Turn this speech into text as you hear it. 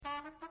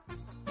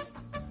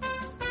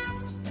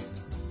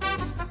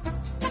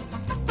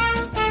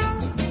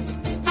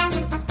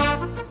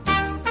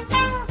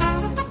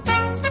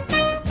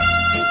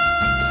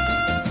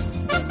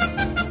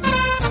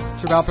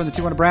Alper and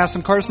the 2-1 Brass.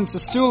 I'm Carson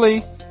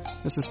Sestouli.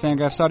 This is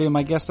Fangraphs Audio.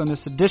 My guest on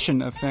this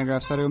edition of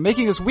Fangraphs Audio,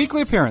 making his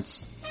weekly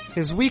appearance.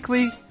 His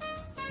weekly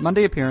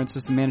Monday appearance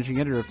is the managing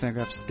editor of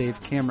Fangraphs,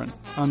 Dave Cameron.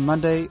 On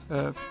Monday,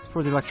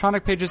 for the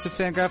electronic pages of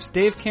Fangraphs,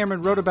 Dave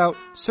Cameron wrote about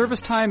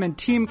service time and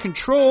team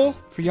control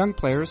for young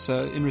players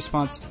in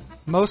response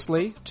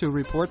mostly to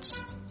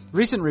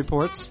recent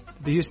reports.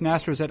 The Houston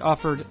Astros had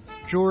offered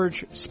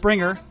George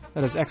Springer,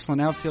 that is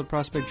excellent outfield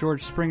prospect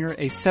George Springer,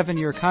 a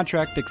 7-year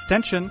contract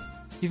extension,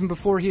 even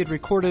before he had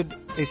recorded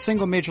a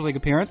single Major League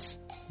appearance.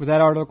 With that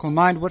article in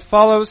mind, what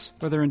follows,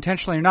 whether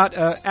intentionally or not,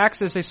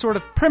 acts as a sort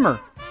of primer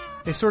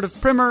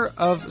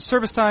of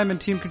service time and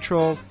team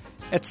control,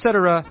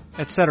 etc.,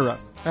 etc.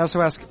 I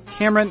also asked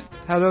Cameron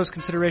how those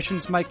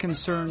considerations might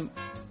concern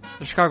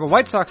the Chicago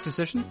White Sox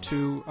decision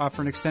to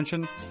offer an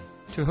extension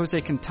to Jose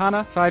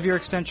Quintana, 5-year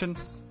extension,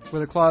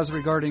 with a clause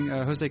regarding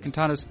Jose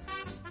Quintana's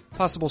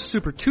possible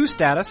Super 2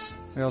 status.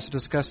 We also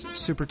discussed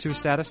Super 2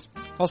 status.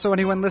 Also,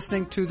 anyone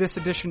listening to this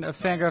edition of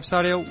Fangraphs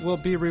Audio will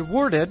be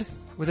rewarded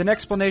with an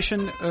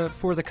explanation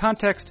for the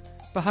context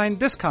behind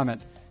this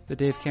comment that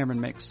Dave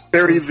Cameron makes.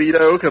 Barry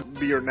Zito could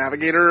be your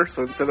navigator,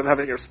 so instead of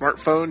having your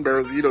smartphone,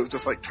 Barry Zito's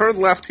just like, turn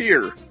left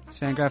here. It's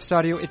Fangraphs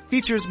Audio. It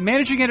features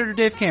managing editor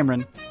Dave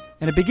Cameron,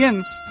 and it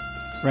begins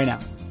right now.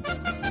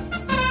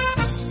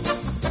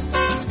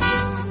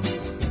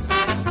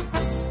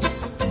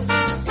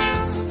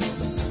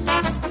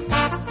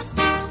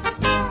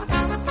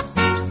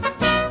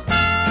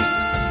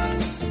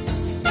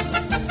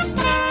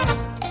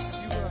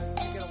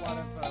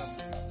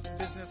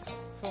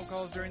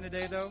 During the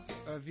day, though,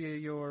 via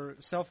your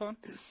cell phone?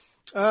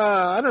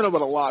 I don't know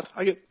about a lot.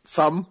 I get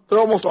some. They're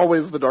almost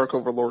always the Dark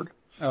Overlord.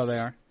 Oh, they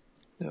are?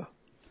 Yeah.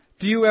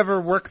 Do you ever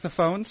work the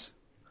phones?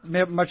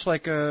 Much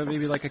like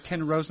maybe like a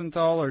Ken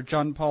Rosenthal or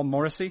John Paul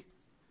Morrissey?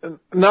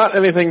 Not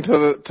anything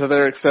to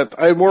their extent.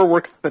 I more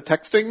work the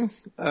texting,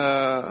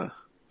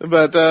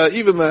 but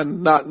even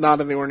then,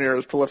 not anywhere near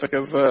as prolific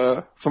as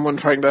someone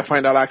trying to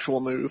find out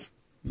actual news.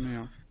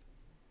 Yeah.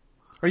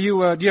 Are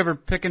you? Do you ever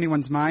pick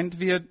anyone's mind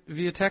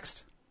via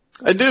text?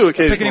 I do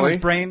occasionally. Pick anyone's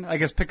brain? I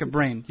guess pick a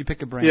brain. You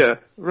pick a brain. Yeah,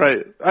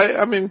 right.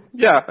 I mean,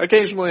 yeah,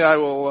 occasionally I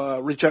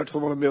will reach out to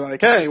someone and be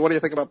like, hey, what do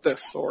you think about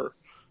this? Or,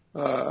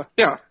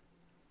 yeah.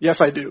 Yes,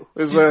 I do,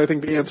 is I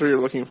think the answer you're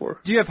looking for.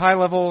 Do you have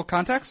high-level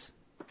contacts?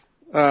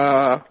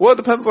 Well, it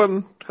depends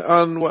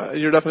on what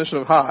your definition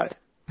of high.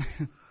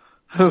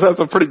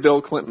 That's a pretty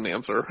Bill Clinton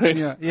answer, right?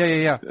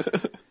 Yeah.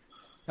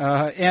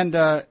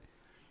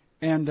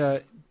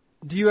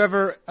 Do you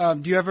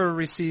ever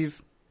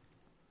receive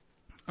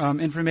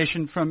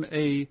information from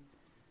a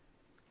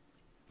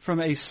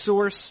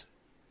source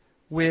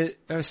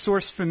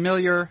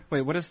familiar?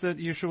 Wait, what is the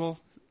usual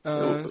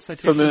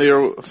citation?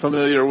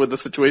 Familiar with the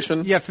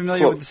situation. Yeah,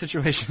 familiar with the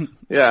situation.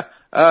 Yeah,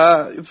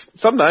 it's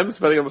sometimes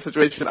depending on the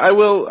situation. I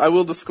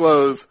will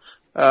disclose.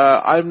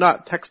 I'm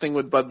not texting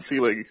with Bud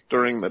Selig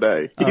during the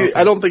day. Okay.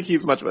 I don't think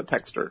he's much of a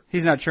texter.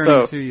 He's not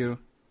churning to you.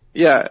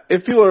 Yeah,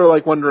 if people are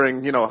like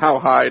wondering, how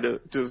high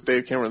does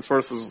Dave Cameron's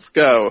sources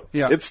go?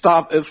 Yeah. It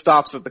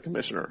stops at the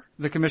commissioner.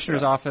 The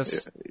commissioner's office? Yeah.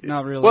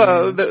 Not really.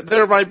 Well,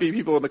 there might be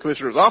people in the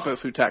commissioner's office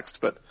who text,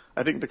 but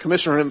I think the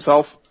commissioner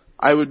himself,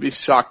 I would be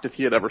shocked if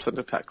he had ever sent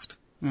a text.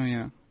 Oh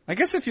yeah. I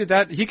guess if you're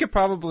that, he could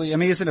probably,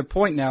 he's at a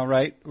point now,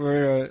 right,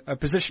 where a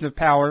position of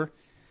power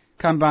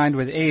combined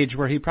with age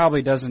where he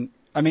probably doesn't,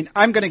 I'm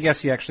going to guess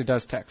he actually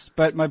does text,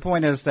 but my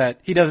point is that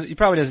he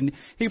probably doesn't,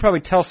 he could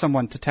probably tell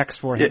someone to text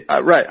for him.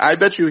 Yeah, right. I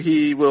bet you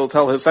he will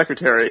tell his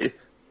secretary,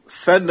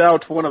 send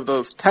out one of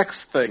those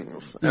text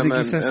things. I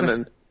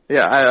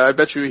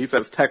bet you he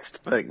says text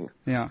thing.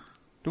 Yeah.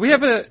 Do we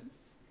have if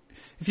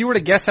you were to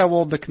guess how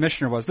old the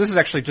commissioner was, this is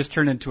actually just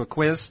turned into a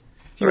quiz.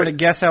 If you were to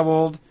guess how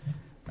old,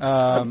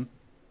 I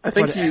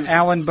think he's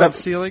Alan Bud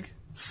Selig?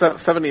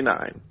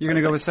 79. You're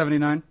going to go with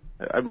 79?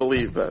 I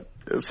believe that.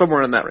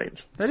 Somewhere in that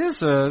range. That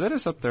is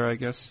up there, I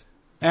guess.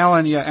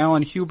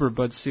 Alan Huber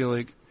Bud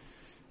Selig.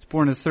 He's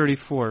born in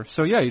 34.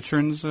 So yeah, he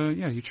turns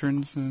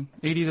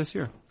 80 this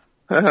year.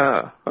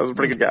 That was a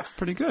pretty good guess.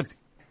 Pretty good.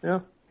 Yeah.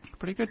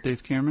 Pretty good,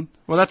 Dave Cameron.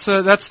 Well, that's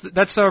our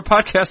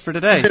podcast for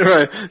today.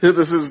 Right.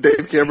 This is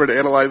Dave Cameron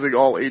analyzing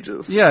all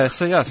ages. Yeah.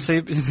 So yeah, this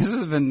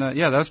has been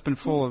that's been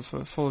full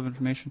of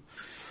information.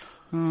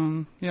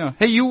 Yeah.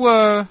 Hey, you.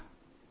 Well,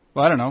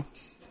 I don't know.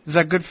 Is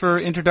that good for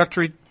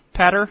introductory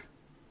patter?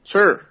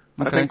 Sure.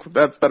 Okay. I think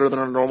that's better than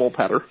a normal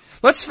patter.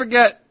 Let's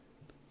pretend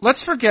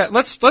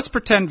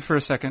for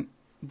a second,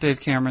 Dave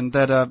Cameron,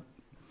 that I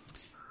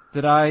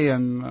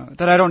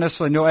don't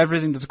necessarily know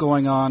everything that's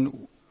going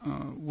on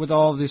with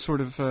all of these sort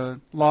of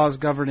laws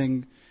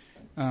governing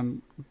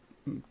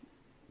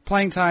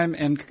playing time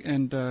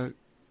and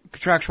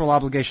contractual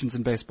obligations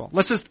in baseball.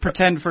 Let's just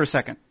pretend for a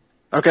second.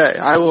 Okay,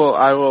 I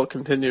will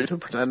continue to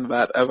pretend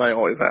that as I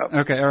always have.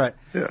 Okay, all right.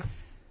 Yeah.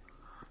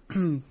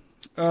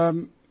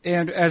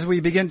 And as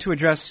we begin to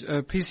address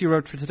a piece you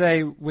wrote for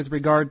today with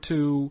regard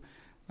to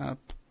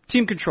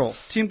team control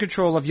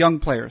of young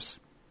players.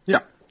 Yeah.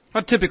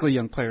 Not typically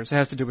young players. It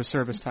has to do with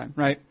service time,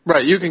 right?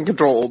 Right. You can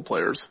control old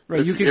players.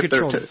 Right. You can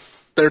control them.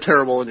 They're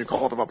terrible and you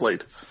call them up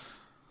late.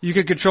 You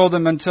could control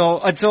them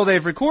until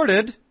they've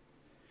recorded,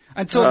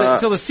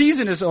 until the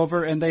season is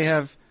over and they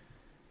have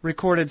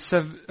recorded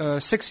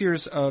 6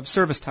 years of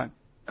service time.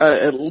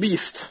 At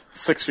least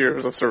 6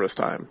 years of service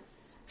time.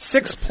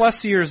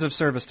 6+ years of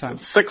service time.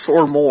 6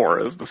 or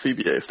more, as the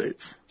CBA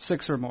states.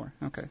 6 or more.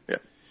 Okay. Yeah.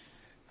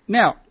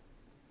 Now,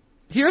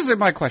 here's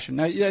my question.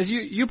 Now, as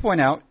you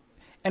point out,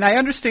 and I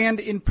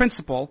understand in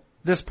principle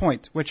this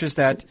point, which is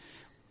that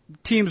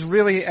teams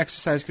really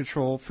exercise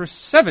control for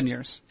 7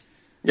 years.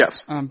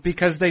 Yes.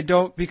 Because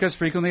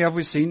frequently, as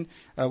we've seen,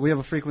 we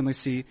will frequently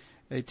see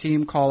a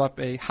team call up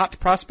a hot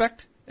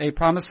prospect, a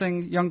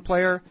promising young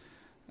player,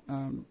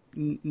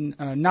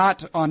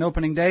 not on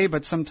opening day,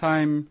 but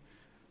sometime,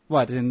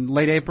 in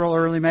late April,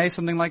 early May,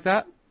 something like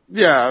that?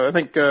 Yeah, I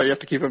think you have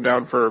to keep him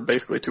down for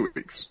basically 2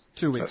 weeks.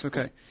 2 weeks,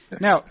 okay. Yeah.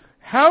 Now,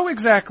 how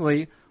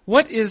exactly,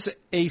 what is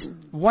a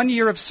 1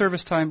 year of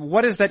service time,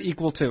 what is that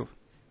equal to?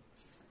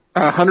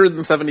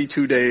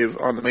 172 days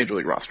on the Major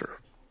League roster.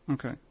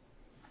 Okay.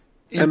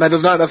 And that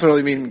does not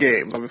necessarily mean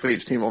games. Obviously,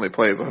 each team only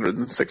plays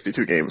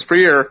 162 games per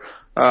year,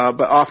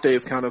 but off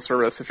days count as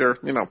service.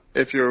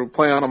 If you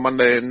play on a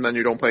Monday and then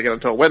you don't play again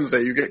until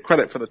Wednesday, you get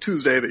credit for the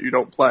Tuesday that you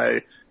don't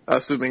play,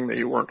 assuming that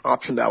you weren't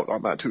optioned out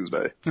on that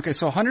Tuesday. Okay,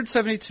 so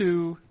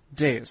 172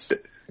 days.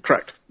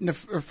 Correct. The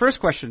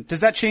first question, does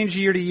that change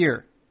year to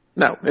year?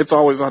 No, it's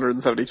always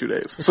 172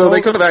 days. So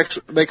they could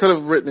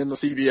have written in the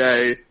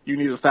CBA, you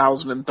need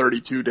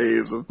 1,032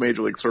 days of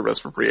Major League service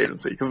for free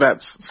agency, because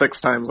that's 6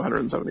 times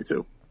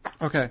 172.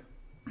 Okay.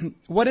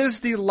 What is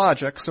the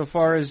logic, so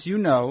far as you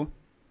know,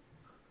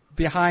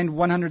 behind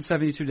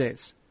 172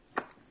 days?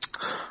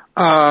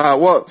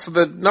 So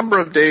the number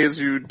of days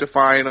you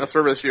define a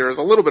service year is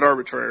a little bit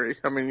arbitrary.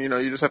 I mean,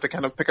 you just have to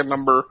kind of pick a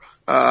number.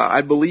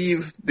 I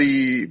believe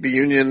the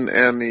union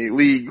and the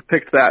league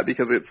picked that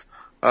because it's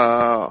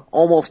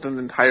almost an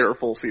entire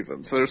full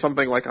season. So there's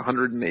something like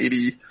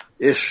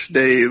 180-ish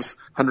days,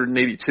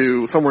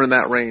 182, somewhere in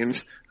that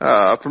range,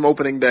 from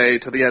opening day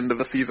to the end of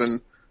the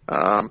season.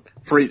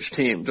 For each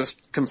team,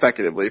 just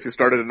consecutively. If you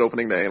started at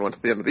opening day and went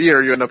to the end of the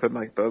year, you end up in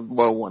like the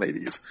low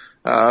 180s.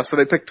 So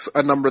they picked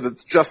a number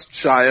that's just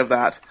shy of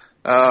that.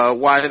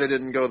 Why they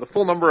didn't go the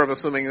full number, I'm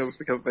assuming is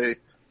because they,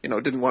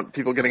 didn't want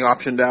people getting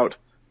optioned out,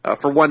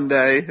 for 1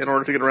 day in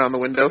order to get around the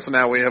window. So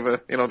now we have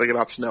they get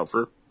optioned out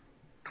for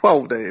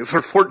 12 days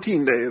or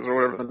 14 days or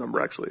whatever the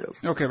number actually is.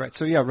 Okay, right.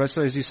 So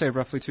so as you say,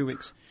 roughly 2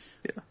 weeks.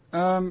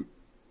 Yeah.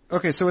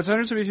 Okay, so it's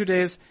 172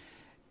 days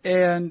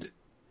and,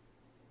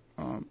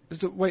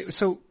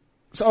 So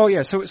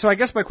I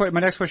guess my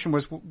next question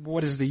was,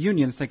 what does the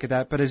union think of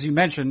that? But as you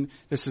mentioned,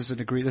 this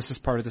is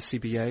part of the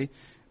CBA.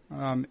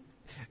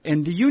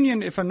 And the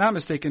union, if I'm not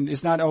mistaken,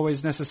 does not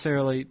always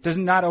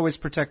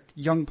protect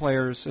young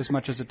players as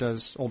much as it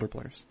does older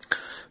players.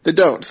 They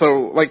don't.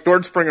 So, like,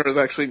 George Springer is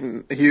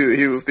actually,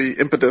 he was the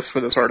impetus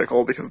for this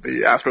article because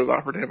the Astros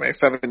offered him a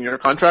 7-year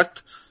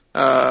contract.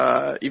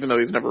 Even though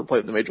he's never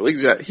played in the major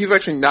leagues yet, he's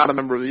actually not a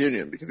member of the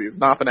union because he's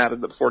not been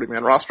added to the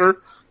 40-man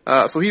roster.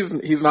 So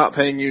he's not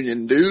paying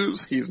union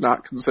dues. He's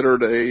not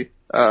considered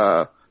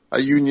a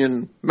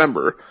union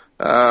member.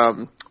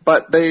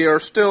 But they are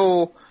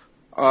still,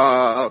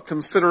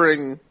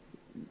 considering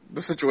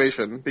the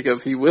situation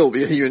because he will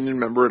be a union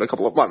member in a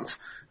couple of months.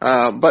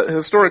 But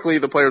historically,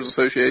 the Players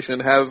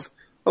Association has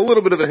a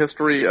little bit of a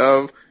history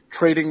of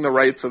trading the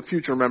rights of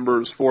future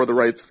members for the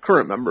rights of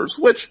current members,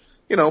 which,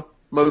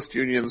 most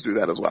unions do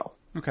that as well.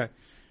 Okay.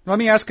 Let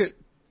me ask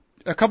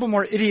a couple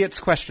more idiots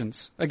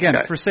questions. Again,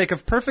 for sake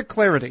of perfect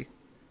clarity.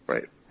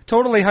 Right.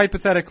 Totally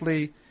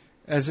hypothetically,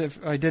 as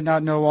if I did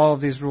not know all of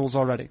these rules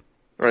already.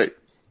 Right.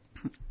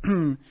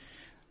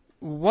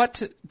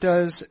 What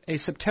does a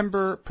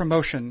September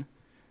promotion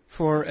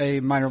for a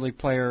minor league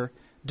player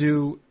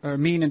do or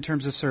mean in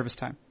terms of service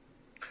time?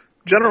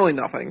 Generally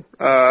nothing.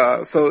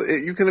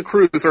 You can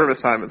accrue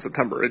service time in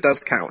September. It does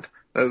count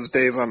as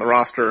days on the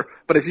roster.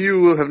 But if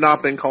you have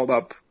not been called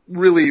up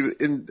really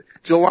in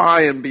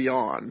July and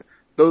beyond,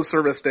 those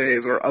service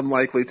days are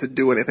unlikely to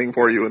do anything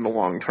for you in the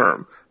long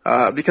term.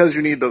 Because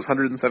you need those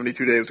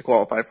 172 days to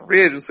qualify for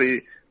free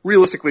agency,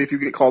 realistically, if you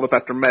get called up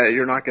after May,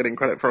 you're not getting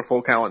credit for a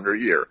full calendar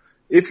year.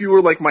 If you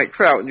were like Mike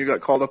Trout and you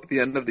got called up at the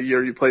end of the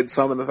year, you played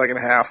some in the second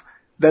half,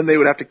 then they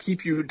would have to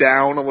keep you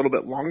down a little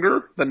bit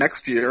longer the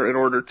next year in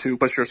order to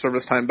push your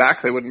service time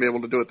back. They wouldn't be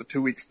able to do it the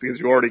 2 weeks because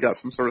you already got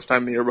some service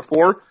time the year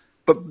before.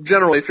 But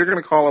generally, if you're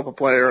going to call up a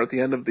player at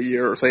the end of the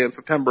year, or say in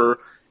September,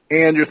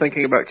 and you're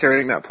thinking about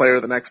carrying that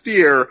player the next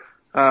year,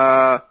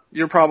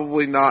 you're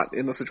probably not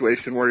in the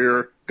situation where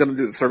you're going to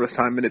do the service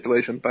time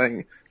manipulation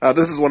thing.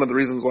 This is one of the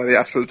reasons why the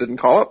Astros didn't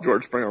call up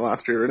George Springer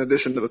last year, in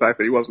addition to the fact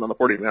that he wasn't on the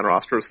 40-man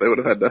roster, so they would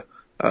have had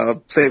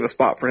to save a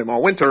spot for him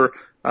all winter.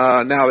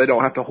 Now they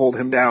don't have to hold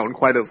him down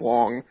quite as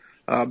long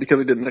because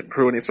he didn't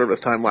accrue any service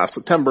time last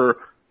September.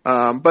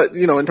 But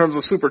in terms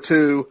of Super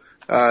 2,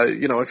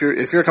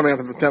 if you're coming up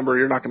in September,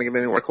 you're not going to get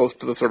anywhere close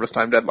to the service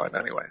time deadline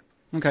anyway.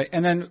 Okay,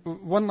 and then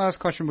one last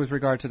question with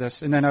regard to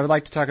this, and then I would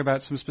like to talk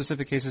about some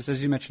specific cases.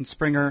 As you mentioned,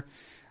 Springer,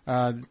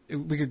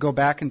 we could go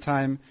back in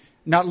time,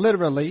 not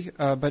literally,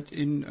 but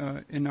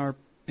in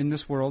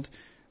this world.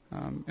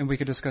 And we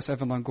could discuss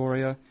Evan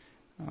Longoria,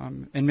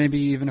 and maybe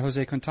even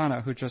Jose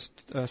Quintana, who just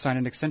signed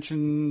an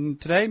extension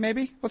today,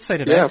 maybe? Let's say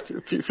today. Yeah,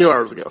 a few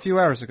hours ago. A few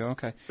hours ago,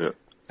 okay.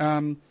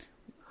 Yeah.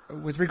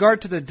 With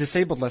regard to the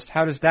disabled list,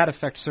 how does that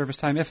affect service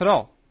time, if at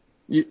all?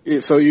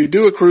 So you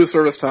do accrue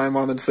service time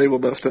on the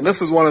disabled list, and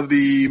this is one of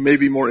the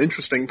maybe more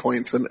interesting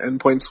points and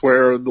points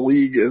where the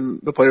league and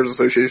the Players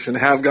Association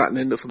have gotten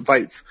into some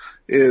fights,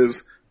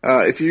 is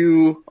if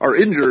you are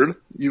injured,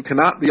 you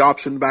cannot be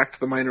optioned back to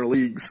the minor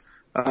leagues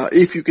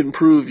if you can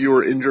prove you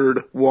were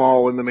injured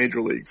while in the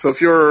major league. So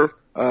if you're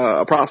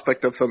a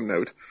prospect of some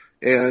note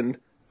and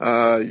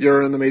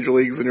you're in the major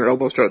leagues and your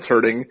elbow starts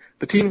hurting,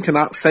 the team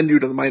cannot send you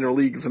to the minor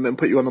leagues and then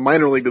put you on the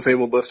minor league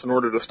disabled list in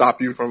order to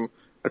stop you from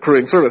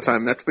accruing service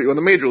time. They have to put you on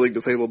the major league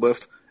disabled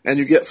list, and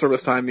you get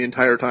service time the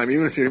entire time,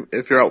 even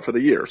if you're out for the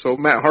year. So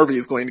Matt Harvey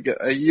is going to get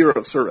a year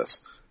of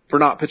service for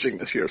not pitching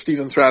this year.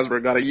 Steven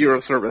Strasburg got a year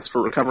of service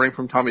for recovering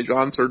from Tommy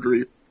John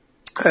surgery.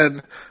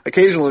 And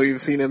occasionally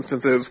we've seen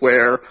instances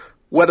where,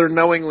 whether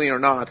knowingly or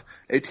not,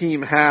 a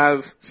team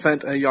has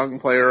sent a young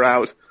player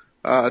out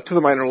to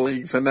the minor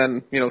leagues, and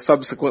then,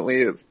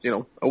 subsequently, it's,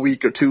 a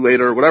week or two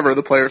later or whatever,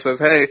 the player says,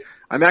 hey,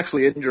 I'm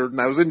actually injured,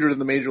 and I was injured in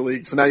the major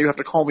league, so now you have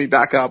to call me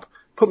back up,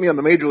 put me on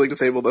the major league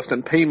disabled list,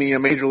 and pay me a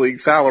major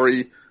league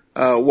salary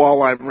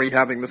while I'm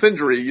rehabbing this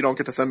injury. You don't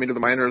get to send me to the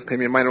minors, pay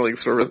me a minor league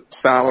service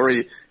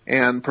salary,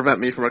 and prevent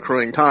me from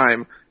accruing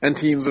time. And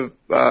teams have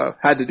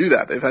had to do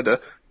that. They've had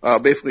to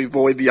basically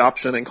void the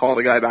option and call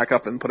the guy back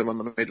up and put him on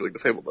the major league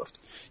disabled list.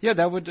 Yeah,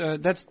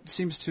 that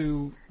seems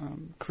to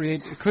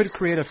could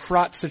create a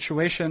fraught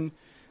situation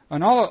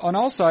on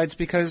all sides,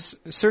 because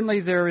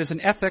certainly there is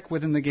an ethic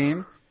within the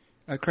game.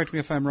 Correct me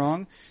if I'm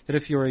wrong, that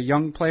if you're a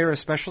young player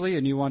especially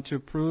and you want to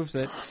prove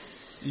that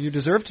you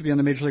deserve to be on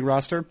the major league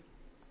roster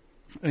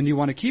and you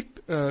want to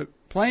keep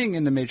playing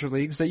in the major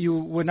leagues, that you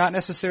would not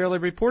necessarily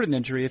report an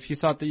injury if you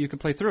thought that you could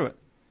play through it.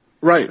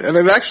 Right, and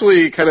it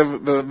actually kind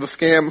of, the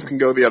scams can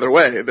go the other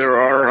way. There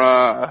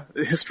are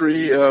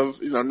history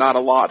of, not a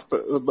lot,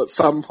 but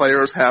some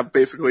players have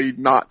basically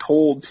not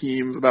told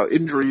teams about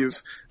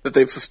injuries that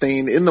they've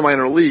sustained in the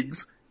minor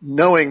leagues,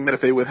 knowing that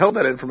if they withheld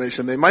that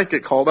information, they might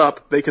get called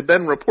up. They could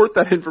then report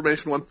that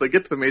information once they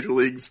get to the major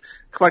leagues,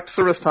 collect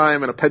service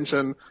time and a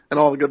pension and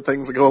all the good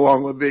things that go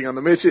along with being on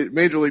the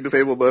major league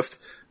disabled list.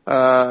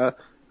 I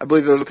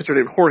believe there was a pitcher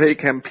named Jorge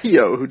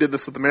Campillo who did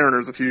this with the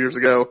Mariners a few years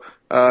ago.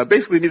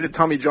 Basically needed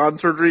Tommy John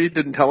surgery,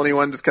 didn't tell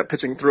anyone, just kept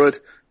pitching through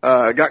it.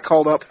 Got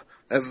called up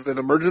as an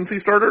emergency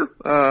starter.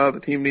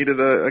 The team needed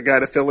a guy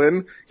to fill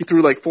in. He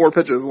threw like 4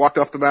 pitches, walked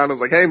off the mound, and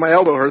was like, hey, my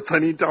elbow hurts, I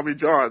need Tommy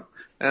John.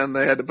 And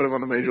they had to put him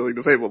on the major league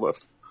disabled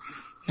list.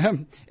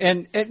 And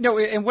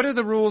what are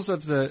the rules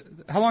of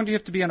how long do you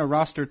have to be on a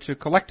roster to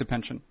collect a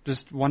pension?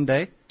 Just one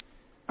day?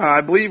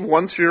 I believe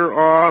once you're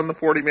on the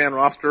 40-man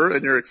roster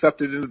and you're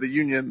accepted into the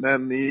union,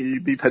 then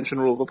the pension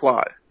rules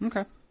apply.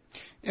 Okay.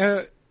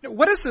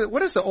 What is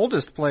the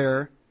oldest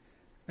player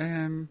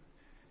to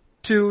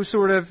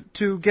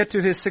get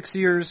to his 6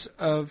 years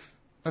of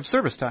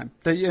service time?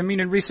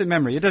 In recent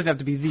memory. It doesn't have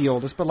to be the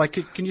oldest, but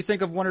can you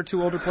think of one or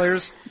two older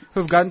players who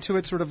have gotten to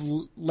it sort of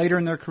later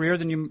in their career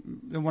than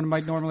one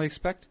might normally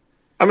expect?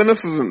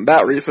 This isn't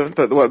that recent,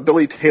 but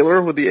Billy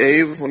Taylor with the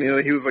A's, when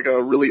he was like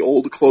a really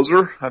old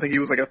closer. I think he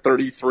was like a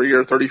 33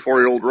 or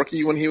 34-year-old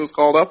rookie when he was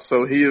called up.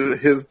 So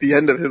the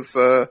end of his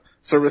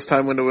service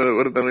time window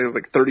would have been when he was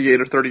like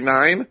 38 or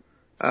 39.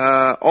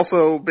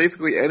 Also,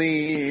 basically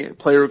any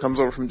player who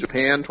comes over from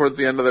Japan towards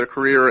the end of their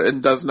career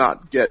and does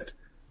not get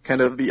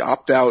kind of the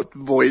opt-out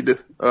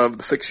void of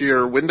the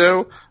 6-year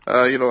window.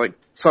 Like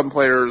some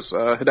players,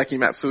 Hideki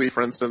Matsui,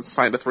 for instance,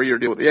 signed a 3-year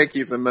deal with the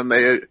Yankees, and then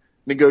they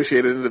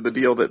negotiated into the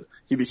deal that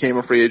he became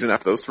a free agent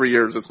after those 3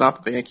 years. It's not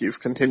that the Yankees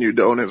continued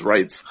to own his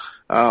rights.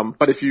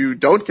 But if you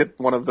don't get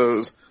one of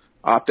those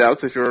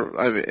opt-outs, if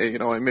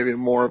you're, maybe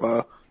more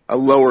of a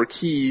lower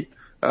key,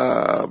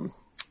 free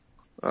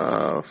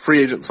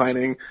agent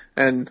signing,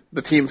 and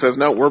the team says,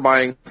 no, we're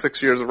buying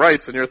 6 years of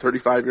rights and you're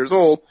 35 years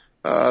old,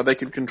 they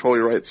can control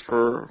your rights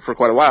for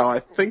quite a while. I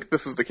think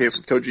this is the case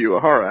with Koji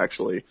Uehara,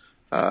 actually.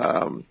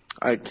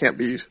 I can't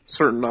be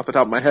certain off the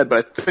top of my head,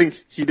 but I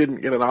think he didn't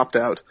get an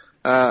opt-out.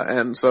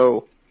 And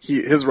so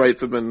his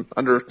rights have been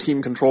under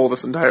team control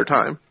this entire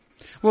time.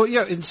 Well,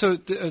 yeah, and so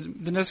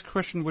the next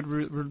question would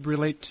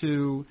relate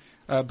to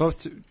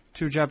both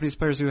two Japanese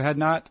players who had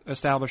not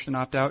established an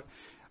opt-out.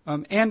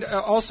 And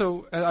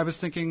also, I was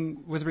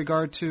thinking with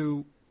regard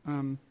to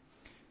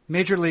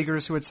major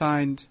leaguers who had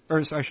signed,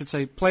 or I should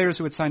say players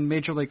who had signed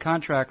major league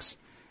contracts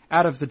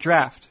out of the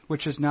draft,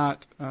 which is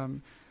not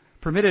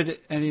permitted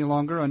any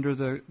longer under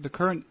the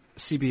current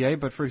CBA,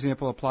 but, for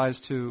example, applies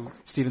to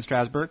Steven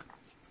Strasburg.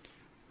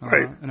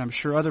 Right. And I'm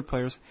sure other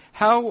players.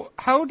 How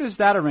does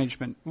that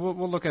arrangement?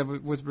 We'll look at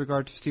it with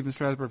regard to Steven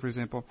Strasburg, for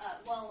example.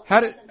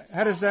 How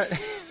does that?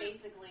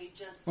 Basically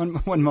just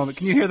one moment.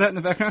 Can you hear that in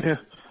the background? Yeah.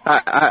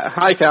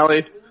 Hi,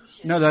 Callie.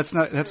 No, that's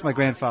not. That's my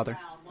grandfather.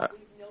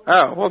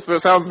 Well,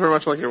 it sounds very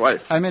much like your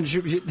wife. I meant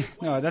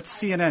no, that's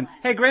CNN.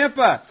 Hey,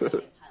 Grandpa.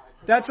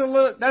 That's a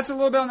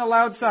little bit on the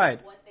loud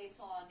side.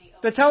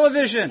 The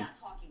television.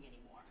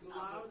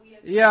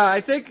 Yeah,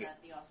 I think.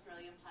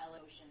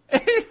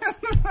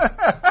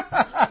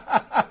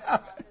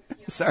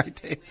 Sorry,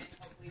 Dave.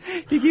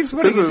 He keeps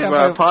putting This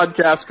is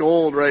podcast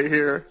gold right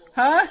here.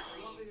 Huh?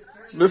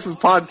 This is I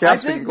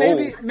podcasting think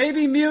gold.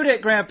 maybe mute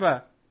it, Grandpa.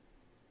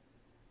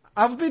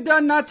 I'll be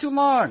done not too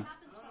long.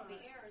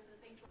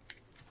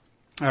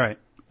 All right.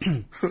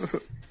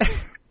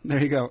 There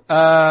you go.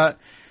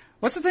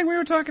 What's the thing we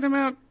were talking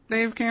about,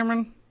 Dave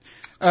Cameron?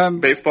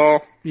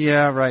 Baseball.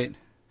 Yeah, right.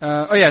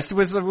 Yes,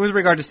 with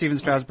regard to Steven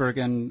Strasburg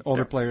and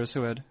older players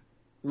who had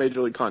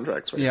Major league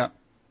contracts, right? Yeah.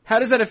 How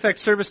does that affect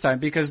service time?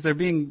 Because they're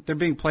being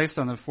placed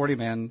on the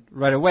 40-man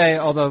right away,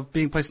 although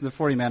being placed in the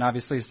 40-man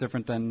obviously is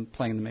different than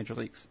playing in the major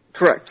leagues.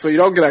 Correct. So you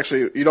don't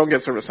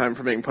get service time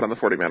for being put on the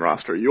 40-man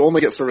roster. You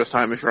only get service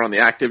time if you're on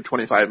the active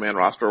 25-man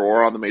roster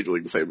or on the Major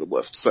League Disabled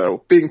list.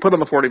 So being put on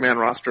the 40-man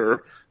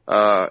roster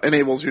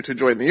enables you to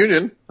join the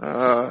union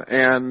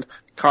and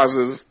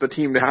causes the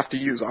team to have to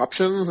use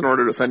options in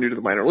order to send you to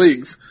the minor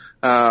leagues.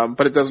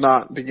 But it does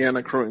not begin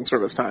accruing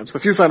service time. So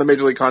if you sign a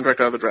major league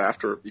contract out of the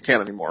draft, or you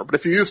can't anymore, but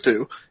if you used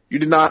to, you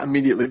did not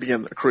immediately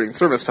begin accruing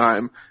service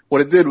time. What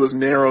it did was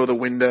narrow the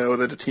window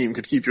that a team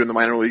could keep you in the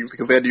minor leagues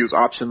because they had to use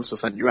options to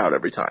send you out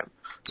every time.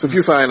 So if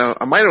you sign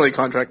a minor league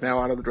contract now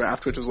out of the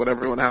draft, which is what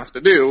everyone has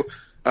to do,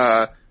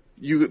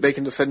 they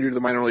can just send you to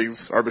the minor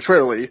leagues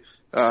arbitrarily,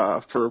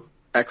 for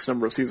X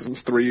number of seasons,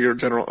 3 or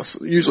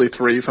usually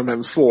 3,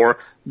 sometimes 4.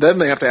 Then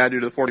they have to add you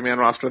to the 40-man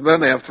roster. Then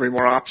they have 3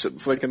 more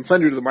options. So they can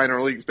send you to the minor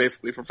leagues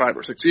basically for 5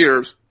 or 6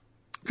 years.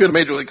 If you had a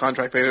major league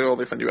contract, they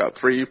only send you out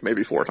 3,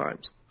 maybe 4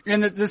 times.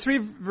 And the 3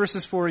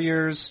 versus 4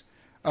 years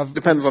of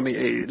depends on the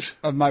age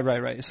of my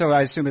right. So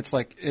I assume it's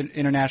like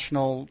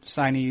international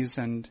signees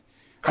and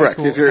correct.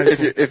 School,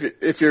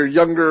 if you're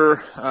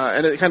younger,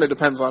 and it kind of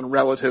depends on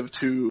relative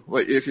to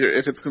like if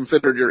it's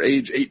considered your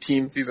age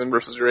 18 season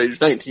versus your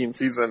age 19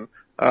 season.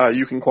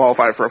 You can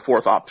qualify for a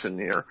 4th option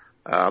year.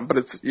 But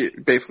it's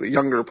basically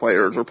younger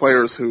players or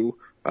players who,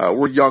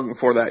 were young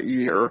for that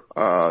year,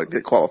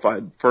 get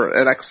qualified for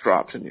an extra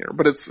option year.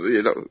 But it's,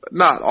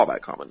 not all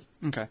that common.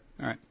 Okay.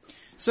 All right.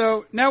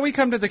 So now we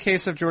come to the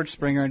case of George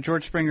Springer, and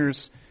George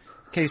Springer's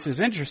case is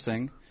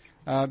interesting,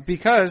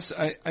 because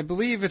I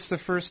believe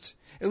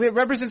it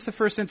represents the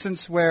first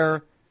instance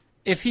where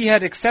if he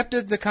had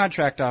accepted the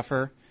contract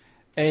offer,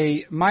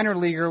 a minor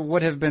leaguer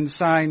would have been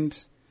signed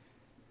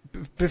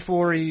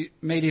before he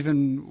made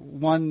even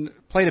one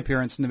plate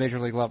appearance in the major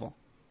league level.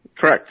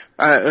 Correct.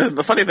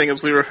 The funny thing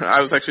is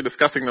I was actually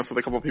discussing this with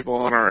a couple of people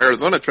on our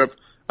Arizona trip,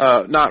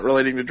 not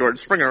relating to George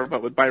Springer,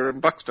 but with Byron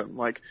Buxton.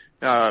 Like,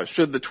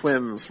 should the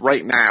Twins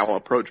right now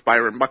approach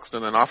Byron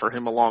Buxton and offer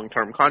him a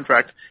long-term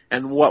contract,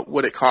 and what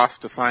would it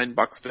cost to sign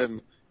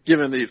Buxton,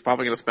 given that he's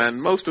probably going to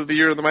spend most of the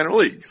year in the minor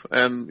leagues?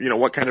 And,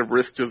 what kind of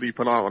risk does he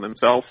put on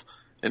himself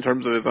in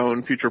terms of his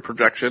own future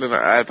projection? And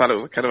I thought it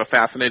was kind of a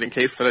fascinating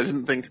case that I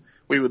didn't think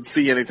we would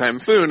see anytime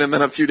soon. And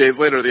then a few days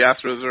later, the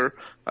Astros are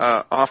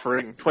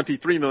offering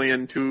 $23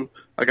 million to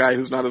a guy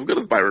who's not as good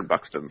as Byron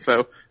Buxton.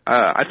 So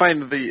I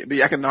find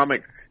the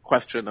economic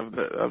question of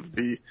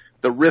the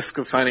risk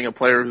of signing a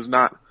player who's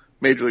not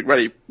major league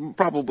ready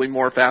probably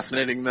more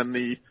fascinating than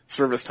the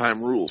service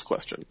time rules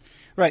question.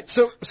 Right.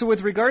 So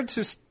with regard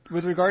to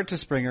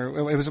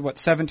Springer, it was what,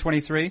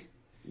 723?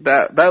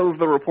 That was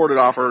the reported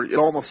offer. It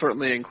almost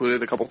certainly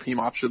included a couple team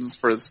options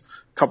for his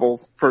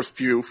first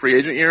few free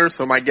agent years.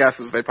 So my guess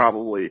is they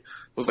probably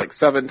was like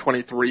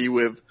 723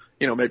 with,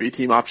 maybe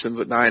team options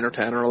at 9 or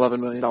 10 or $11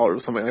 million or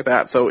something like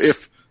that. So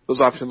if those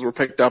options were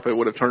picked up, it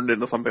would have turned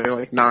into something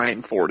like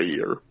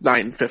 940 or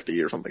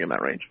 950 or something in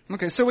that range.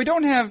 Okay. So we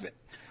don't have,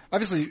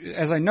 obviously,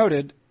 as I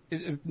noted,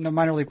 no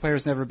minor league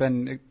player's never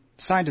been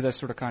signed to this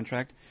sort of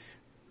contract.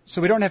 So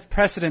we don't have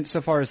precedent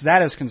so far as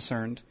that is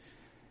concerned.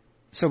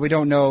 So we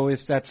don't know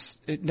if that's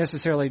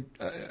necessarily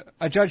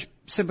a judge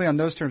simply on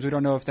those terms. We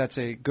don't know if that's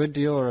a good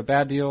deal or a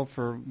bad deal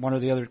for one or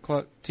the other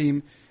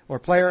team or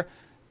player.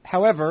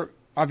 However,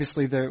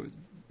 obviously,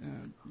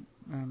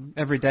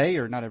 every day,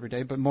 or not every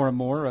day, but more and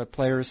more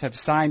players have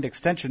signed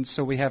extensions.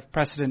 So we have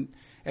precedent,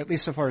 at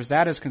least so far as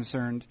that is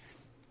concerned.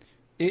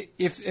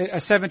 If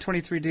a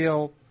 723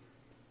 deal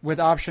with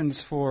options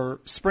for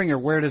Springer,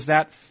 where does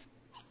that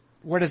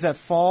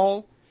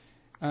fall?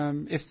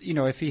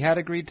 If he had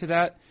agreed to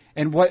that.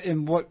 And what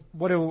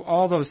do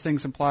all those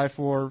things imply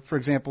for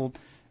example,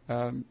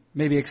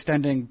 maybe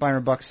extending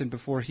Byron Buxton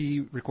before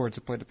he records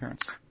a plate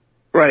appearance?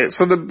 Right.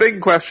 So the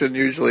big question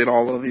usually in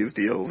all of these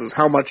deals is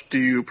how much do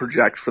you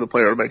project for the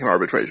player to make an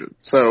arbitration?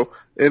 So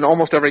in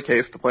almost every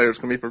case, the players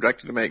can be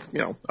projected to make,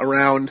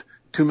 around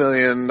 $2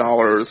 million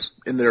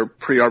in their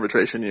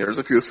pre-arbitration years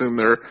if you assume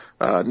they're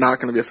not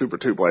going to be a Super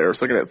 2 player.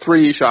 So they're going to get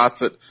 3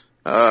 shots at,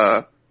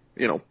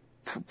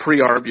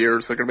 pre-arb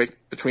years. They're going to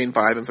make between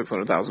 $500,000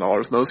 and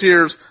 $600,000 in those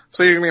years.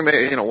 So you're going to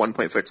make, $1.6,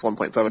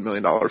 $1.7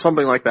 million,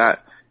 something like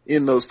that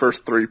in those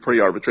first 3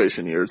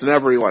 pre-arbitration years. And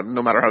everyone,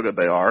 no matter how good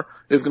they are,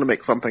 is going to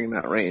make something in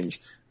that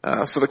range.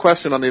 So the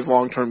question on these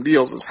long-term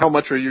deals is how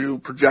much are you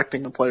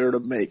projecting the player to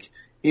make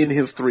in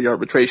his 3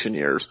 arbitration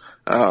years?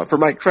 For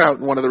Mike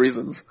Trout, one of the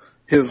reasons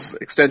his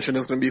extension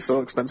is going to be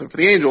so expensive for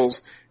the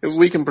Angels is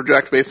we can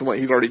project based on what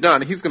he's already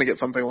done. He's going to get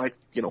something like,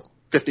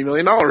 $50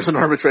 million in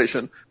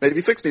arbitration,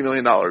 maybe $60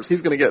 million.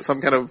 He's going to get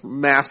some kind of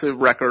massive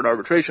record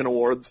arbitration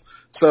awards.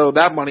 So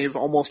that money is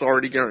almost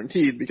already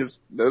guaranteed because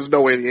there's no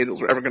way the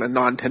Angels are ever going to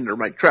non-tender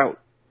Mike Trout.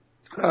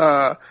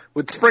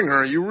 With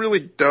Springer, you really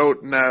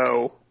don't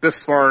know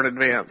this far in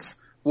advance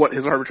what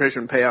his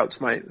arbitration payouts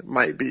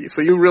might be.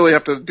 So you really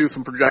have to do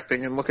some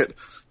projecting and look at,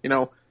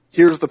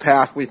 here's the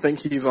path we think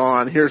he's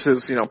on. Here's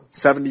his,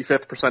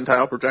 75th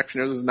percentile projection.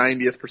 Here's his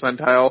 90th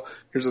percentile.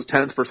 Here's his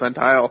 10th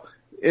percentile.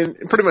 In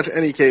pretty much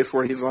any case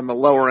where he's on the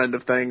lower end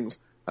of things,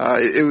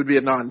 it would be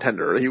a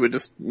non-tender. He would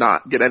just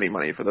not get any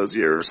money for those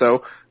years.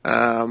 So,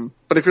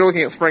 but if you're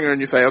looking at Springer and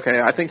you say, okay,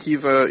 I think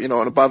he's an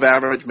above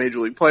average major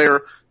league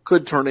player,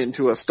 could turn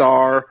into a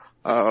star,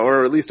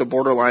 or at least a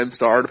borderline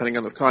star depending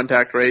on his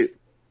contact rate.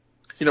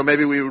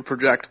 Maybe we would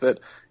project that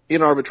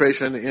in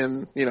arbitration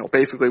in,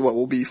 basically what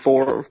will be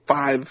 4,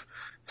 5,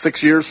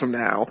 6 years from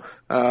now,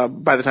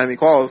 by the time he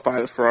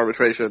qualifies for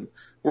arbitration,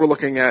 we're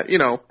looking at,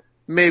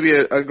 maybe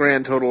a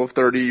grand total of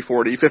 $30,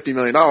 $40, $50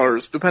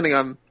 million, depending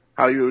on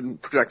how you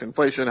would project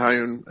inflation,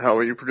 how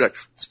you project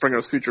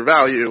Springer's future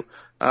value.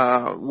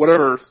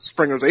 Whatever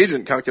Springer's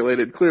agent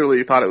calculated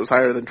clearly thought it was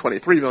higher than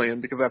 $23 million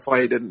because that's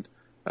why he didn't,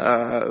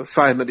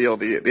 sign the deal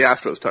the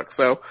Astros took.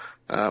 So,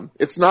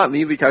 it's not an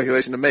easy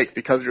calculation to make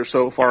because you're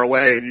so far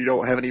away and you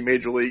don't have any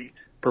major league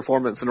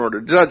performance in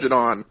order to judge it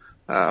on.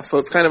 So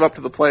it's kind of up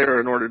to the player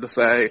in order to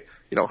say,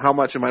 how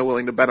much am I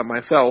willing to bet on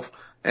myself?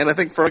 And I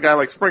think for a guy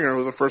like Springer, who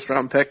was a first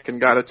round pick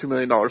and got a $2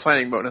 million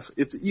signing bonus,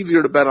 it's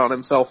easier to bet on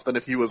himself than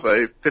if he was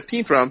a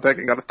 15th round pick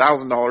and got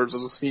 $1,000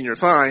 as a senior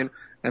sign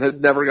and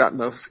had never gotten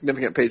a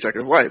significant paycheck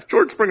in his life.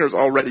 George Springer's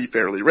already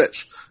fairly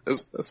rich,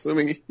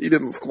 assuming he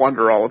didn't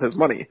squander all of his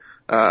money.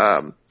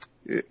 I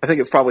think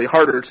it's probably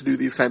harder to do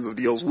these kinds of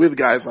deals with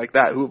guys like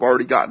that who have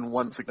already gotten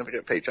one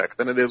significant paycheck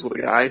than it is with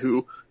a guy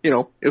who,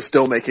 is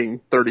still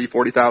making $30,000,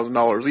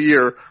 $40,000 a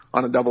year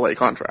on a double-A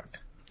contract.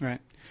 Right.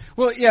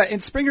 Well, yeah,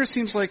 and Springer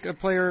seems like a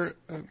player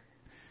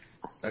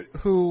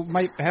who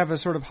might have a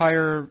sort of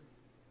higher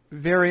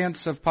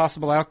variance of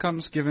possible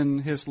outcomes given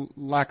his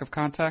lack of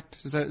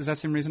contact. Does that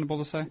seem reasonable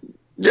to say?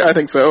 Yeah, I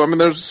think so. I mean,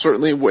 there's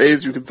certainly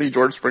ways you can see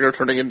George Springer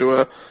turning into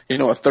a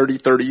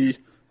 30-30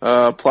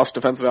 plus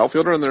defensive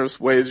outfielder, and there's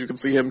ways you can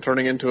see him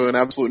turning into an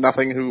absolute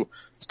nothing whose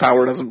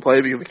power doesn't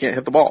play because he can't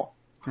hit the ball.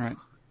 Right.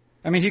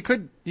 I mean, he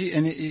could be,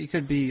 I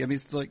mean,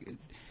 it's like, it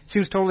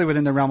seems totally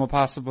within the realm of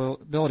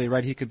possibility,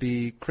 right? He could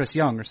be Chris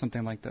Young or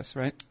something like this,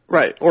 right?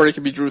 Right. Or he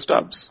could be Drew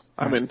Stubbs.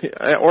 I mean,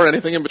 or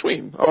anything in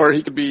between. Or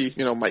he could be,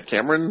 Mike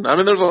Cameron. I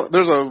mean,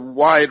 there's a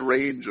wide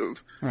range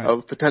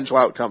of potential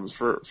outcomes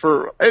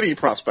for any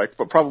prospect,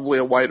 but probably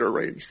a wider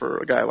range for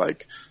a guy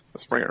like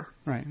Springer.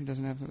 Right. He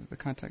doesn't have the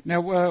contact.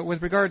 Now,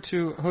 with regard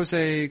to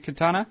Jose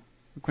Quintana,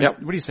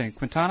 Yep. What are you saying?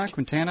 Quintana? I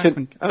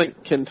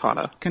think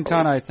Quintana.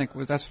 Quintana, I think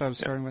that's what I was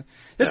starting with.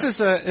 This is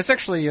it's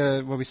actually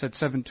what we said.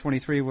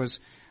 723 was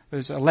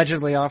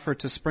allegedly offered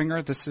to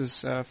Springer. This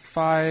is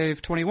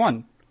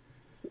 521.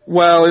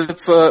 Well,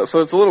 it's a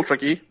little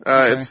tricky.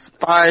 Okay. It's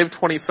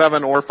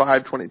 527 or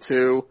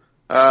 522,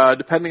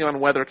 depending on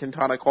whether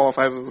Quintana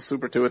qualifies as a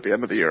Super 2 at the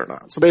end of the year or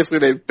not. So basically,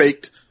 they've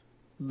baked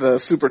the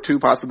Super 2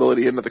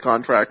 possibility into the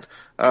contract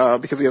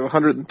because he has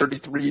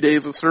 133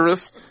 days of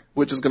service,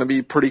 which is going to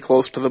be pretty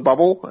close to the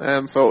bubble.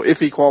 And so if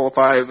he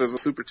qualifies as a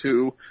Super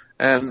 2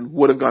 and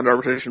would have gone to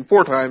arbitration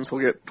 4 times, he'll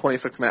get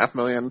 $26.5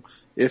 million.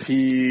 If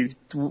he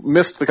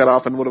missed the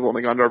cutoff and would have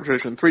only gone to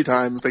arbitration 3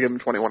 times, they give him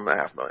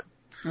 $21.5 million.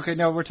 Okay,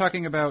 now we're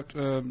talking about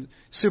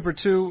Super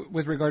 2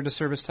 with regard to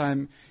service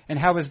time, and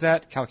how is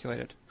that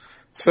calculated?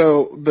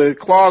 So the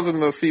clause in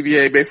the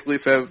CBA basically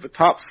says the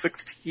top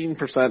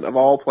 16% of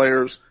all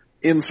players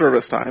in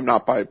service time,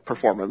 not by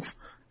performance,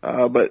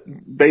 but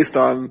based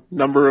on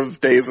number of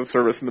days of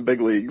service in the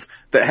big leagues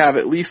that have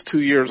at least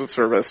 2 years of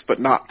service, but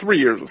not 3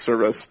 years of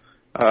service,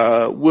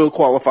 will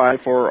qualify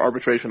for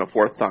arbitration a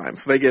 4th time.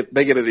 So they get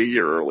it a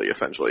year early,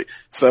 essentially.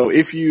 So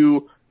if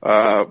you,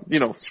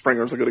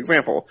 Springer's a good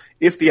example.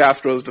 If the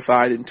Astros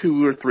decide in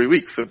 2 or 3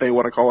 weeks that they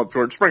want to call up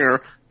George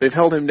Springer, they've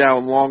held him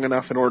down long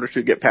enough in order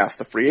to get past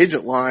the free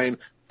agent line,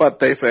 but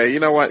they say, you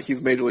know what,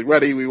 he's major league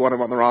ready, we want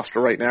him on the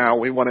roster right now,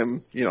 we want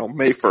him,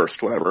 May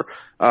 1st, whatever.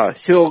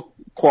 He'll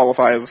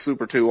qualify as a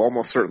Super 2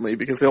 almost certainly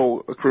because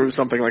he'll accrue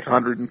something like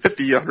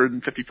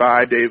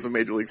 155 days of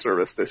major league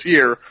service this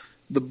year.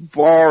 The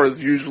bar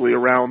is usually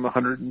around the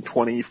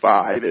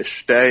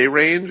 125-ish day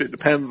range. It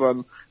depends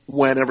on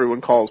when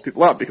everyone calls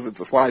people up because it's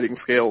a sliding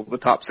scale, the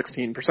top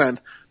 16%,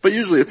 but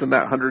usually it's in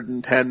that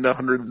 110 to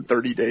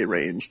 130 day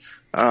range.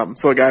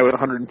 So a guy with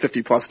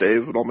 150 plus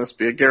days would almost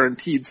be a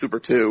guaranteed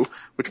Super 2,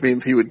 which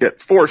means he would get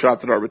 4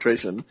 shots at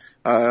arbitration.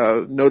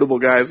 Notable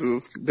guys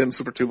who've been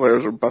Super 2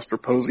 players are Buster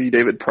Posey,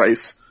 David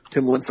Price,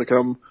 Tim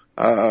Lincecum.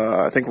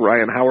 I think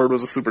Ryan Howard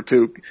was a Super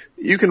 2.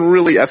 You can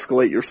really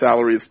escalate your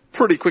salaries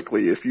pretty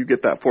quickly if you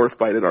get that 4th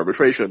bite at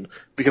arbitration,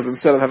 because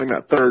instead of having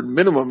that 3rd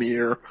minimum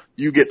year,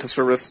 you get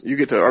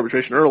to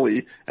arbitration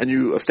early and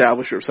you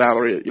establish your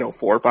salary at, $4,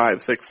 $5, $6,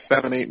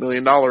 $7, $8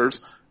 million.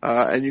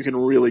 and you can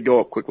really go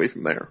up quickly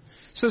from there.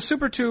 So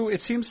Super 2,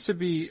 it seems to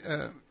be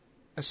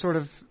a sort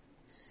of,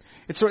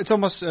 it's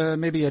almost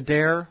maybe a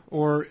dare,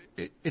 or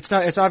it's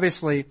not. It's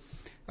obviously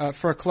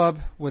for a club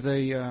with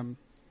a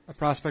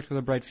prospect with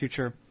a bright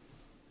future.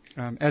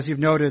 As you've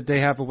noted,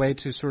 they have a way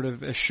to sort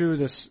of eschew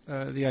this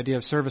the idea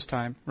of service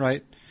time,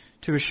 right?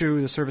 To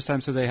eschew the service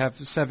time, so they have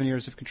 7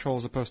 years of control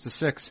as opposed to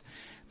 6.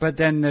 But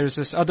then there's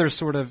this other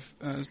sort of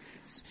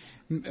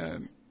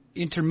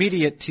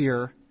intermediate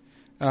tier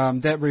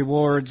that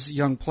rewards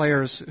young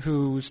players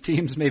whose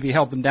teams maybe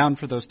held them down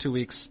for those 2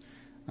 weeks,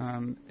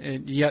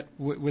 and yet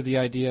with the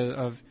idea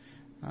of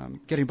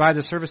getting by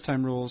the service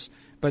time rules,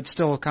 but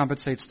still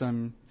compensates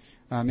them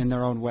in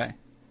their own way.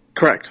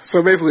 Correct.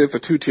 So basically it's a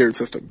two-tiered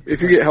system.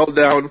 If you get held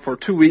down for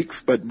 2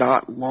 weeks, but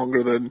not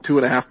longer than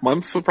 2.5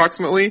 months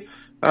approximately,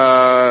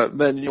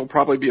 then you'll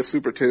probably be a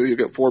Super 2. You'll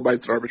get 4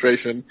 bites at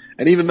arbitration.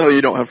 And even though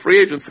you don't have free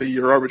agency,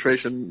 your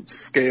arbitration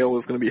scale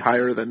is going to be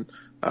higher than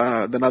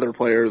other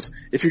players.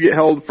 If you get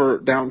held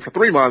down for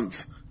 3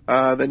 months,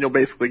 then you'll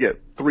basically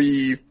get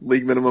 3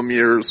 league minimum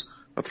years,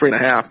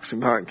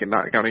 3.5,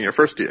 not counting your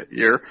first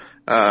year,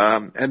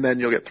 and then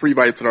you'll get 3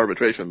 bites at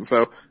arbitration.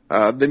 So,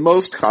 the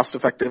most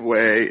cost-effective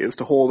way is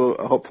to hold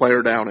a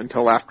player down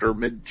until after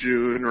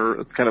mid-June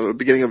or kind of the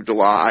beginning of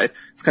July.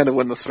 It's kind of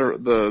when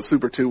the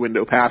Super 2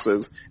 window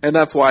passes, and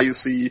that's why you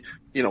see,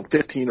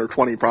 15 or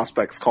 20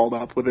 prospects called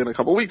up within a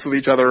couple of weeks of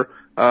each other,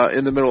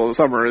 in the middle of the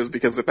summer, is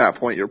because at that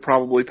point you're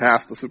probably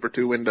past the Super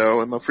 2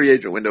 window and the free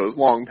agent window is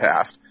long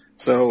past.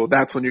 So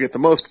that's when you get the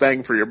most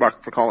bang for your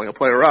buck for calling a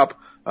player up.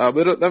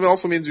 But that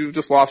also means you've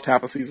just lost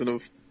half a season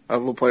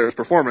of a player's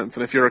performance.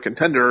 And if you're a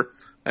contender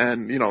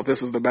and,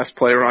 this is the best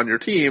player on your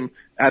team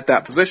at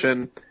that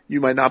position,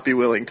 you might not be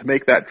willing to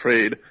make that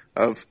trade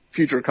of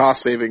future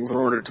cost savings in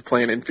order to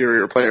play an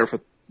inferior player for,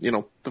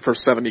 the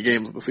first 70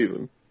 games of the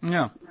season.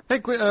 Yeah. Hey,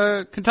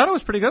 Quintana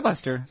was pretty good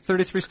last year.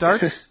 33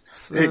 starts.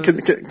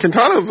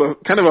 Quintana's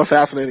kind of a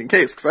fascinating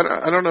case because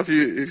I don't know if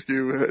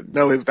you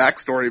know his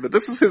backstory, but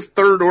this is his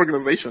third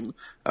organization.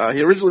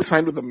 He originally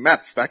signed with the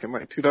Mets back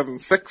in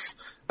 2006.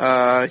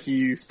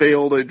 He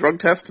failed a drug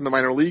test in the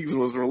minor leagues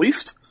and was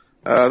released.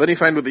 Then he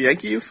signed with the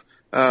Yankees.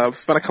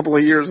 Spent a couple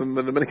of years in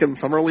the Dominican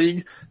Summer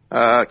League.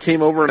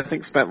 Came over and I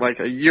think spent like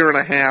a year and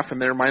a half in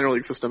their minor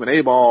league system in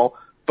A-ball.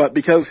 But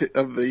because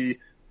of the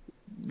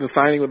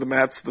signing with the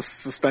Mets, the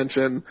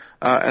suspension,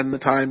 and the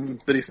time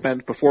that he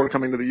spent before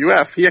coming to the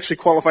U.S., he actually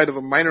qualified as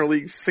a minor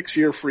league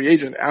 6-year free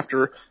agent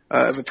after,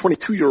 as a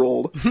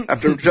 22-year-old,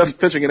 after just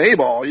pitching in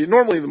A-ball.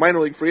 Normally the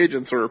minor league free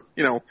agents are,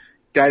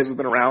 guys who've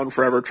been around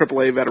forever,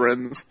 AAA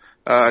veterans.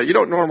 You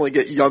don't normally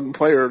get young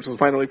players as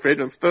minor league free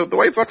agents. The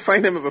White Sox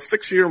signed him as a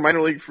 6-year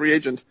minor league free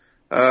agent,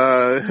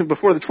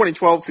 before the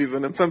 2012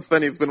 season, and since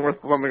then he's been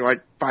worth something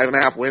like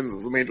 5.5 wins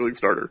as a major league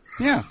starter.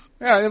 Yeah,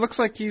 it looks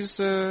like he's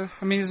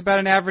about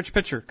an average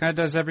pitcher. Kind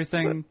of does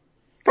everything.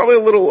 Probably a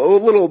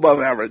little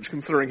above average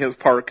considering his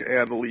park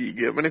and the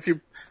league. I mean, if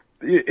you,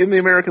 in the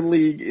American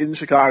League in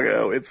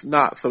Chicago, it's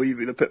not so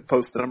easy to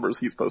post the numbers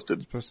he's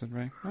posted.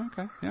 Right.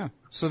 Okay, yeah.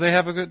 So they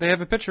have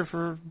a pitcher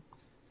for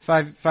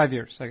 5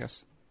 years, I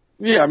guess.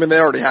 Yeah, I mean, they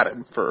already had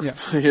him for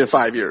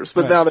 5 years,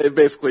 but now they've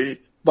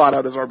basically bought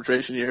out his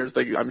arbitration years.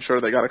 I'm sure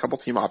they got a couple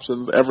team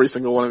options. Every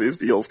single one of these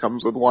deals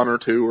comes with 1 or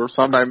 2 or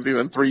sometimes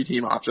even 3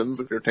 team options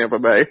if you're Tampa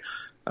Bay.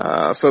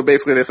 So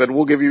basically they said,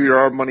 we'll give you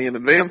your money in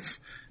advance.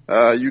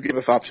 You give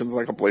us options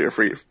like a player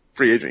free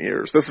agent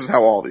years. This is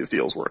how all these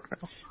deals work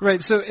now.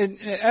 Right. So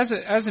as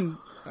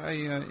I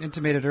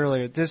intimated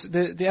earlier,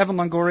 the Evan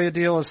Longoria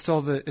deal is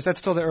that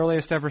still the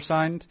earliest ever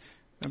signed?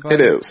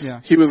 It is. Yeah.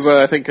 He was,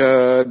 I think,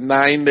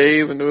 9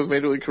 days into his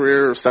major league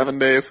career, or 7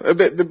 days.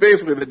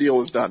 Basically, the deal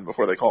was done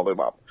before they called him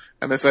up.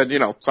 And they said,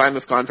 sign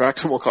this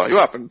contract and we'll call you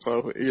up. And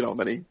so,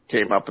 then he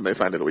came up and they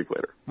signed it a week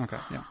later. Okay,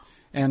 yeah.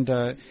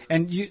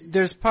 And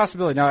there's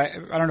possibility, now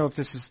I don't know if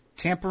this is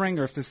tampering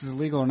or if this is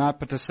illegal or not,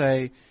 but to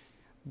say,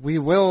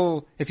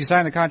 if you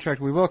sign the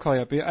contract, we will call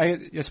you up.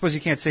 I suppose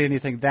you can't say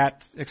anything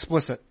that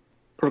explicit.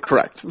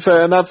 Correct.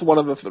 So, and that's one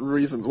of the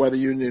reasons why the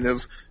union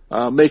is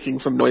making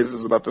some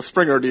noises about the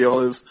Springer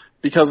deal, is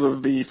because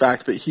of the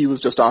fact that he was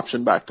just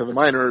optioned back to the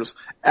minors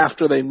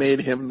after they made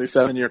him the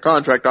 7-year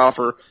contract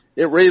offer.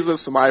 It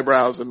raises some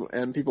eyebrows,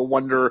 and people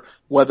wonder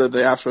whether the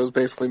Astros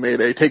basically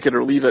made a take it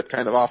or leave it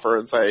kind of offer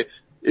and say,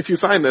 if you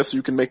sign this,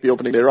 you can make the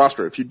opening day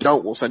roster. If you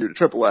don't, we'll send you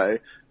to AAA.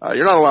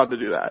 You're not allowed to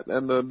do that.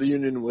 And the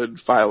union would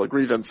file a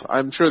grievance.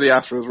 I'm sure the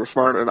Astros were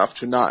smart enough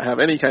to not have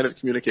any kind of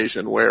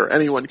communication where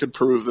anyone could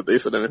prove that they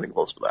said anything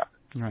close to that.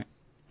 Right.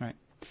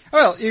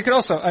 Well, you could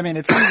also,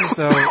 it seems as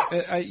though,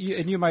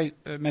 and you might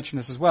mention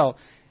this as well,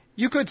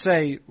 you could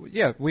say,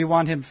 yeah, we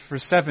want him for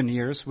 7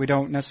 years. We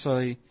don't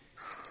necessarily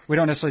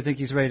think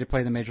he's ready to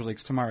play in the major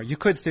leagues tomorrow. You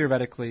could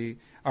theoretically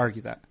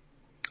argue that.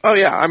 Oh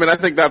yeah, I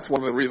think that's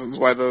one of the reasons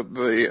why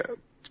the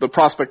the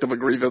prospect of a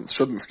grievance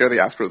shouldn't scare the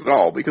Astros at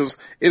all, because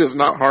it is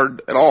not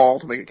hard at all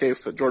to make a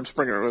case that George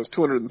Springer, who has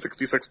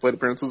 266 plate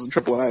appearances in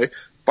AAA,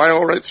 by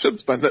all rights should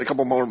spend a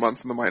couple more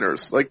months in the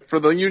minors. Like, for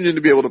the union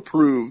to be able to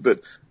prove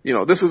that,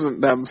 this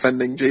isn't them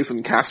sending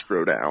Jason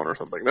Castro down or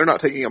something. They're not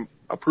taking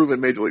a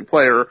proven major league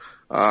player,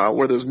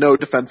 where there's no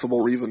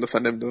defensible reason to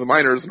send him to the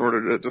minors in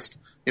order to just,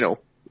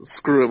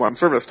 screw him on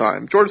service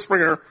time. George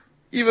Springer,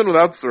 even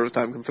without service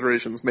time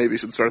considerations, maybe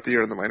should start the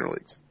year in the minor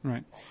leagues.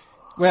 Right.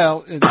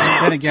 Well,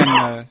 then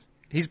again,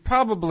 he's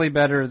probably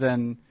better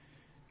than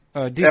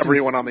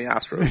everyone on the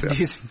Astros. A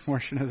decent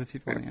portion of the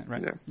people. Yeah,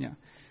 right.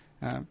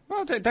 Yeah.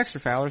 Well, Dexter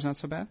Fowler's not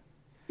so bad.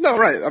 No,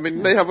 right. I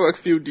mean, they have a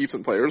few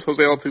decent players.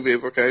 Jose Altuve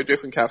is okay.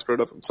 Jason Castro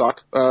doesn't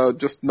suck.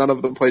 Just none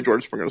of them play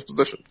George Springer's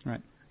position.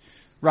 Right.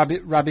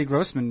 Robbie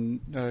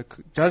Grossman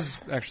does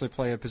actually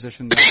play a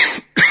position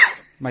that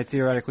might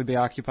theoretically be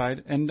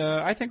occupied, and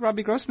I think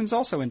Robbie Grossman's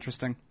also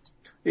interesting.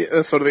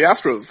 Yeah, so do the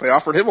Astros. They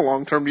offered him a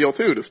long-term deal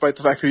too, despite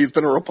the fact that he's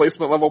been a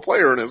replacement level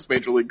player in his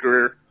major league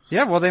career.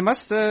 Yeah, well, they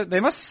must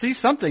see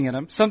something in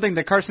him, something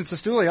that Carson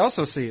Cistulli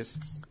also sees.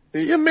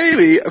 Yeah,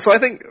 maybe. So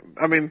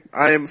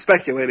I am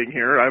speculating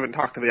here. I haven't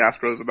talked to the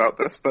Astros about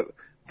this, but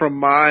from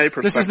my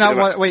perspective, this is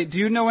not wait, do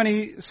you know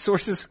any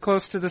sources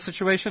close to the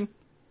situation?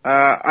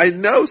 I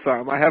know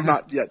some. I have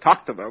not yet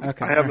talked to them.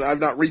 Okay, I've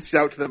not reached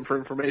out to them for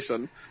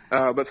information.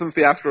 But since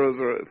the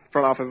Astros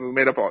front office is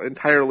made up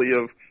entirely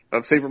of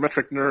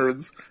sabermetric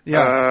nerds,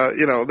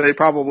 they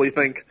probably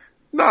think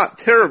not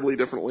terribly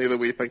differently than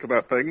we think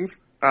about things.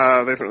 They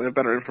certainly have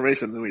better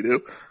information than we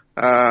do.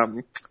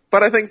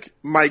 But I think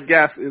my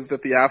guess is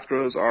that the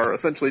Astros are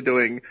essentially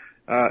doing,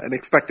 an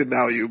expected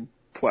value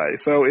play.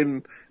 So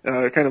in,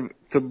 kind of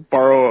to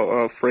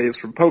borrow a phrase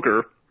from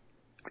poker,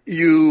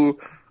 you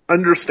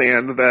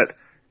understand that,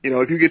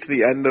 if you get to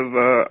the end of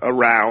a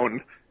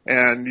round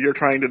and you're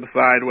trying to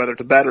decide whether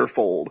to bet or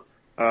fold,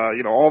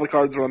 all the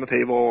cards are on the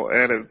table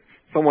and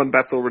someone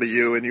bets over to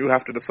you and you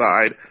have to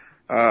decide,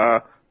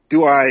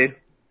 do I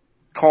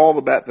call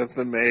the bet that's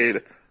been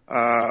made,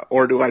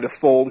 or do I just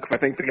fold because I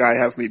think the guy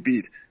has me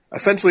beat?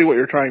 Essentially what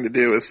you're trying to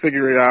do is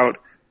figure out,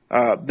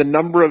 the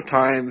number of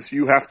times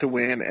you have to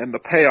win and the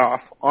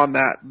payoff on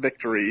that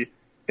victory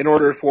in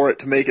order for it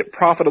to make it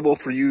profitable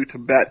for you to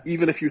bet,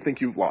 even if you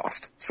think you've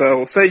lost.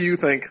 So say you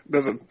think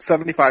there's a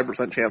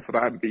 75% chance that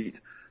I'm beat.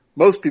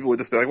 Most people would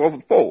just be like, well,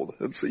 fold.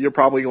 You're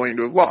probably going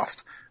to have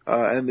lost.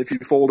 And if you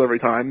fold every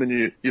time,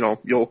 then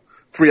you'll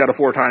 3 out of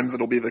 4 times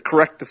it'll be the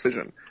correct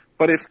decision.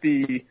 But if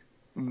the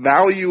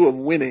value of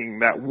winning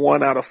that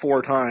 1 out of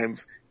 4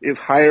 times is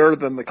higher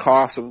than the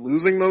cost of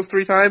losing those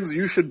 3 times,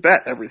 you should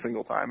bet every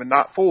single time and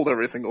not fold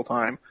every single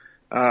time.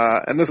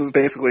 And this is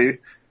basically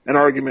an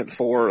argument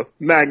for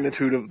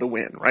magnitude of the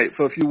win, right?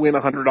 So if you win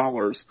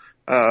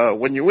 $100,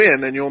 when you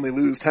win and you only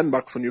lose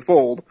 $10 when you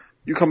fold,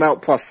 you come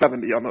out plus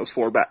 70 on those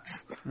 4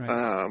 bets.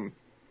 Right.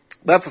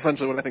 That's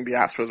essentially what I think the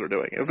Astros are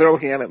doing, is they're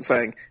looking at it and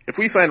saying, if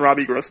we sign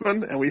Robbie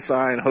Grossman and we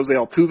sign Jose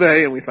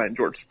Altuve and we sign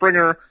George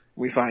Springer,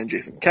 we sign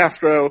Jason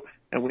Castro,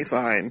 and we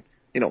sign,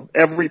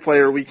 every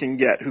player we can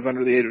get who's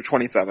under the age of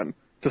 27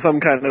 to some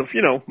kind of,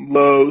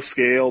 low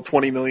scale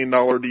 $20 million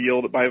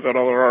deal that buys out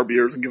all our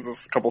RBers and gives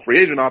us a couple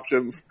free agent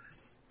options,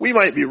 we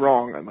might be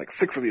wrong on like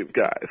 6 of these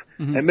guys.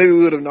 Mm-hmm. And maybe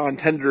we would have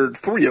non-tendered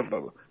 3 of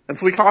them. And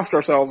so we cost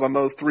ourselves on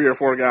those 3 or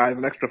 4 guys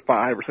an extra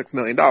 $5 or $6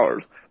 million.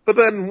 But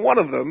then one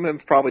of them, and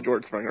it's probably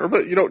George Springer,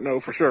 but you don't know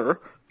for sure,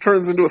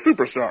 turns into a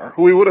superstar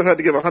who we would have had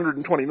to give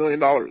 $120 million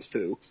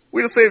to.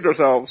 We just saved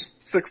ourselves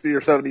 $60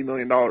 or $70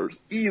 million,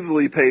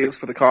 easily pays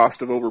for the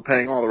cost of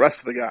overpaying all the rest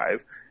of the guys.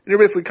 And you're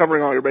basically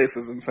covering all your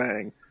bases and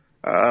saying,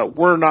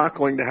 we're not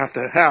going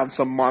to have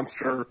some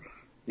monster,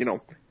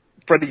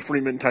 Freddie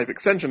Freeman type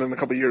extension in a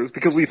couple of years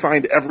because we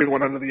signed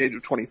everyone under the age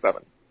of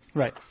 27.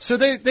 Right. So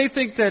they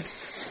think that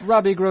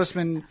Robbie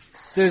Grossman,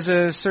 there's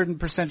a certain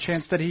percent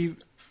chance that he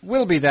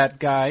will be that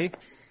guy.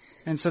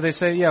 And so they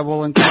say, yeah,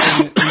 we'll include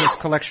him in this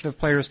collection of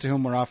players to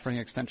whom we're offering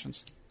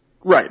extensions.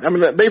 Right. I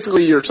mean,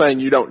 basically you're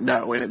saying you don't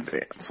know in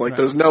advance. Like,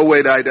 There's no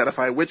way to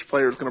identify which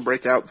player is going to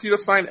break out. So you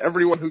just sign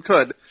everyone who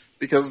could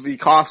because the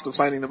cost of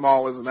signing them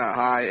all isn't that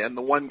high, and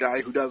the one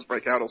guy who does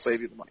break out will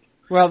save you the money.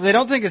 Well, they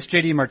don't think it's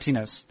JD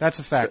Martinez. That's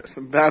a fact.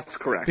 That's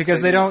correct.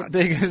 Because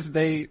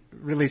they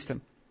released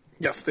him.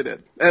 Yes, they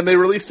did. And they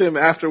released him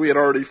after we had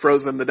already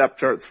frozen the depth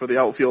charts for the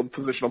outfield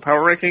positional power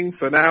rankings.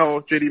 So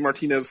now JD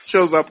Martinez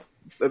shows up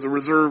as a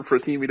reserve for a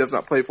team he does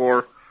not play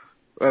for.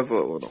 That's a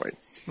little annoying.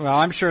 Well,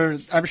 I'm sure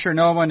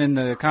no one in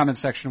the comment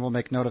section will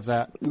make note of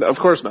that. No, of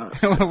course not.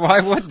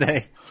 Why would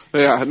they?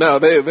 Yeah, no,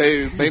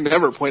 they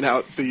never point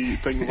out the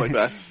things like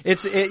that.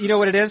 You know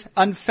what it is?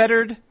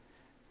 Unfettered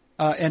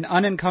and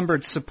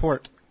unencumbered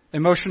support,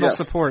 emotional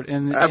support.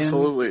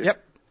 Absolutely.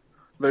 Yep.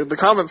 The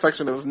comment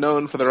section is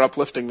known for their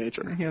uplifting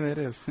nature. Yeah, it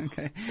is.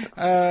 Okay.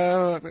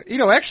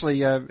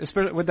 Actually,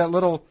 especially with that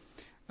little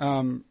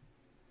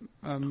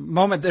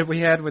moment that we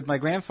had with my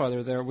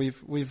grandfather there,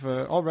 we've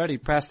already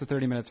passed the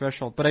 30-minute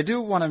threshold. But I do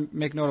want to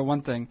make note of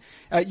one thing.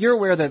 You're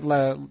aware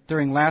that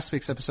during last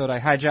week's episode, I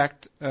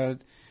hijacked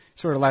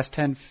sort of the last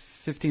 10,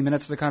 15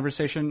 minutes of the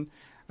conversation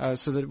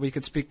so that we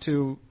could speak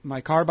to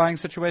my car buying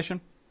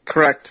situation?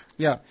 Correct.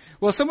 Yeah.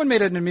 Well, someone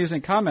made an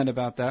amusing comment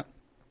about that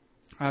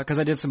because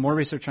I did some more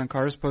research on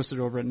cars, posted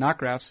over at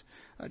Knockgraphs,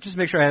 just to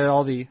make sure I had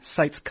all the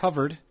sites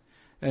covered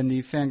in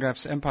the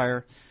Fangraphs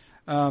empire.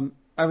 I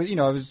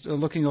was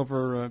looking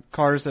over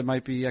cars that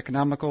might be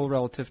economical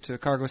relative to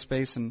cargo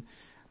space and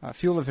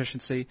fuel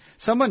efficiency.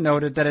 Someone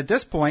noted that at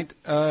this point,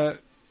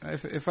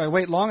 if I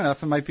wait long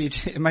enough, it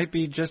might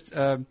be just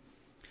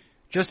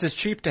as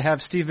cheap to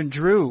have Stephen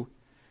Drew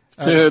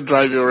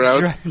drive you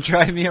around.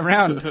 Drive me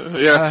around.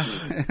 Yeah.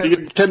 You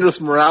get Kendris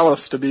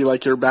Morales to be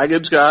like your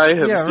baggage guy,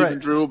 and Stephen right.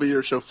 Drew will be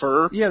your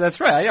chauffeur. Yeah, that's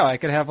right. Yeah, I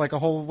could have like a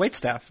whole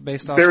waitstaff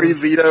based off. Barry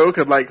Zito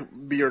could like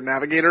be your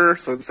navigator,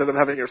 so instead of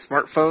having your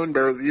smartphone,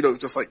 Barry Zito's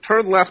just like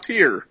turn left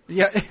here.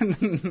 Yeah.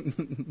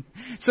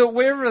 So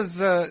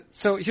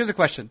so here's a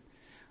question.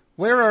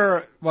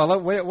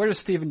 Where's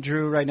Stephen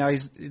Drew right now?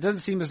 It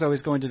doesn't seem as though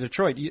he's going to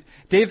Detroit.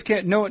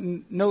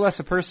 No less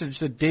a person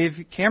that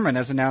Dave Cameron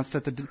has announced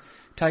that the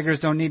Tigers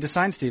don't need to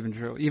sign Stephen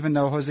Drew, even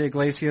though Jose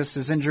Iglesias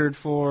is injured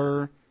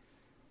for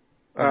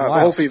the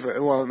whole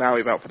season. Well, now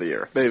he's out for the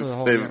year. They've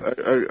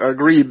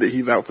agreed that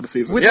he's out for the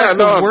season. With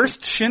the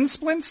worst shin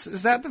splints?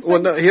 Is that the thing?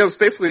 Well, no, he has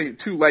basically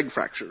 2 leg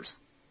fractures.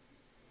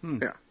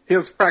 Yeah, he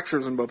has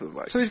fractures in both his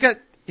legs. So he's got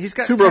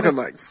 2 broken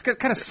legs. He's got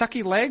kind of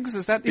sucky legs.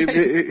 Is that the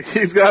idea?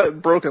 He's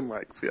got broken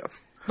legs. Yes,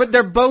 but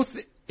they're both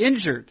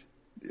injured.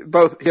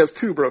 He has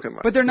 2 broken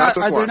legs. But they're not.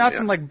 They're not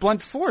from like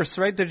blunt force,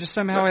 right? They're just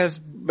somehow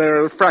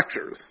They're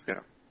fractures. Yeah.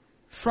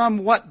 From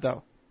what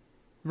though?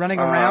 Running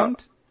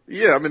around?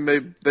 Yeah, I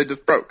mean they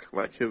just broke.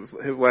 Like his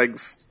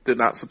legs did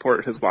not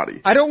support his body.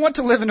 I don't want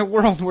to live in a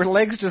world where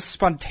legs just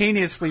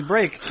spontaneously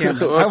break,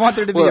 Cameron. I want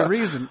there to be a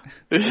reason.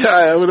 Yeah,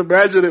 I would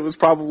imagine it was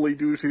probably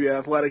due to the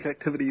athletic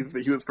activities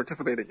that he was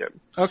participating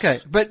in. Okay,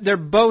 but they're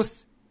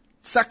both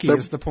sucky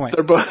is the point.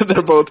 They're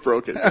both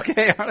broken.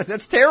 Okay,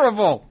 that's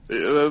terrible.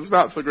 Yeah, that's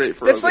not so great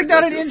for That's like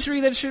not an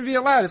injury that should be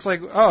allowed. It's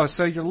like, oh,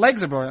 so your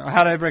legs are broken.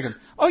 How did I break them?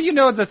 Oh, you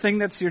know the thing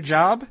that's your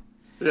job?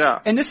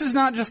 Yeah. And this is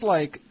not just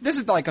like, this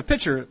is like a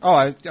pitcher. Oh,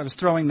 I was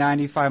throwing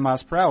 95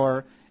 miles per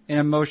hour in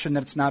a motion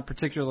that's not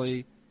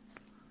particularly,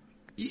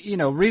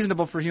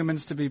 reasonable for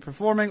humans to be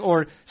performing,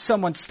 or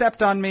someone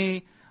stepped on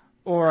me,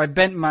 or I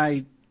bent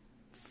my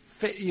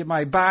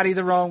body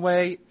the wrong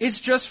way.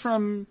 It's just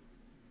from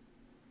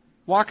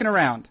walking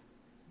around.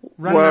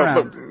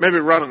 But maybe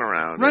running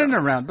around. Running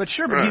around, but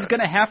sure, but he's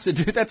going to have to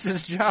do, that's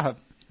his job.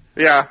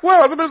 Yeah,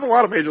 well, but there's a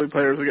lot of major league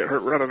players who get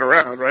hurt running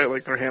around, right?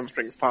 Like their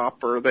hamstrings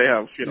pop, or they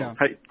have,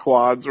 tight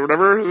quads or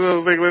whatever.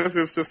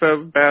 Iglesias just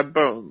has bad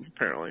bones,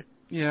 apparently.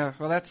 Yeah,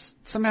 well, that's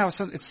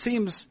it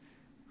seems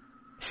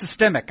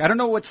systemic. I don't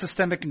know what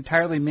systemic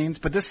entirely means,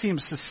 but this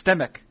seems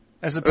systemic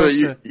as opposed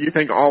to. You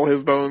think all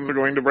his bones are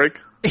going to break?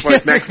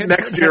 Like next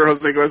year,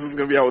 Jose Iglesias is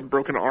going to be out with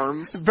broken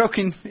arms. They're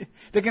going to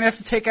have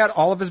to take out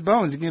all of his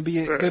bones. It's going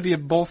to be a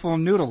bowl full of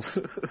noodles.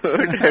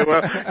 Okay,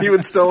 well, he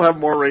would still have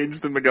more range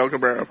than Miguel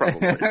Cabrera,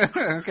 probably.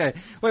 Okay,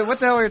 wait,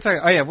 what the hell are you talking?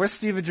 Oh yeah, where's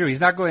Stephen Drew? He's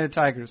not going to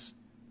Tigers.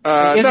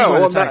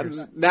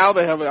 Now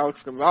they have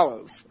Alex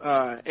Gonzalez.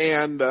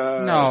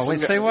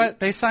 Say what?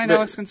 They signed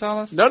Alex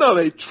Gonzalez? No,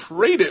 they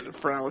traded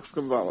for Alex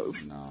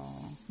Gonzalez.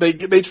 No.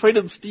 They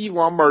traded Steve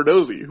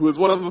Lombardozzi, who was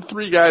one of the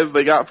 3 guys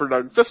they got for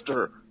Doug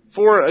Fister,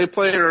 for a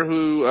player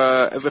who,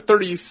 as a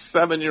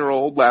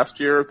 37-year-old last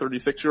year,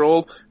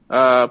 36-year-old,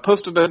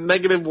 posted a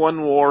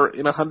 -1 WAR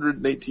in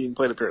 118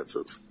 plate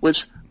appearances,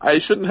 which I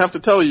shouldn't have to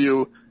tell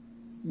you,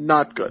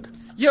 not good.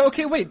 Yeah,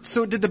 okay, wait.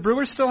 So did the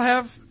Brewers still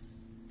have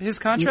his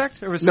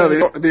contract? Or was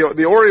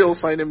the Orioles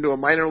signed him to a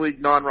minor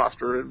league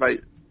non-roster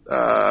invite,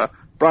 brought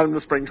him to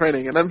spring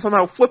training, and then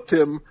somehow flipped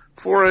him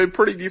for a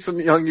pretty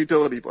decent young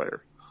utility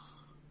player.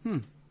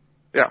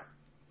 Yeah.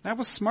 That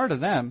was smart of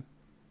them.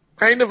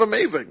 Kind of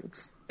amazing.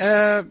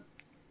 That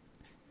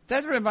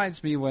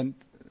reminds me when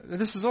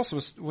this is also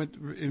what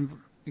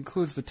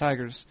includes the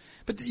Tigers.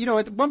 But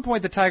at one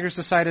point the Tigers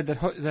decided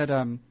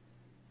that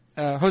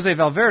Jose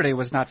Valverde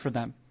was not for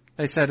them.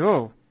 They said,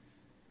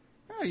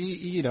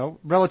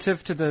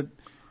 relative to the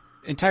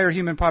entire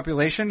human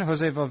population,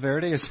 Jose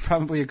Valverde is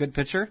probably a good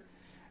pitcher.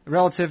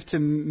 Relative to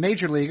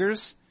major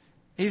leaguers,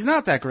 he's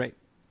not that great.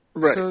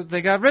 Right. So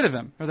they got rid of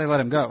him, or they let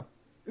him go.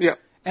 Yeah.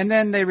 And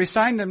then they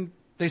re-signed him.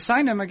 They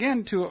signed him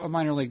again to a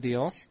minor league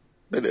deal.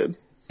 They did.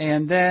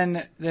 And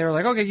then they were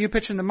like, okay, you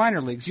pitch in the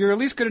minor leagues. You're at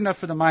least good enough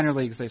for the minor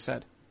leagues, they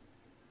said.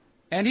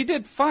 And he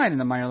did fine in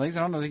the minor leagues.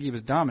 I don't think he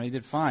was dominant. He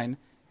did fine.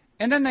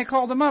 And then they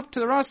called him up to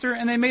the roster,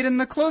 and they made him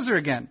the closer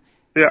again.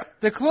 Yeah.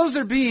 The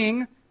closer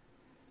being,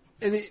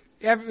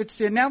 it's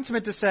the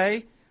announcement to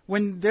say,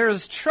 when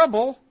there's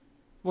trouble,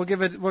 we're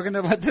going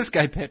to let this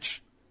guy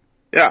pitch.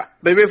 Yeah,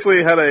 they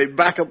basically had a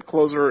backup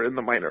closer in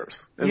the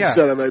minors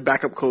instead of a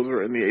backup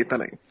closer in the 8th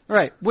inning.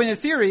 Right. When in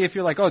theory, if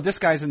you're like, oh, this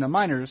guy's in the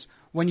minors,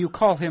 when you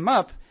call him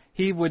up,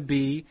 he would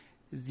be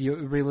the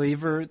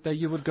reliever that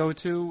you would go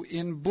to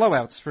in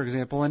blowouts, for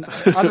example, and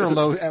other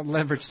low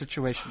leverage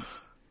situations.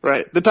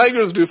 Right. The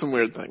Tigers do some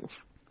weird things.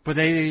 But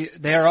they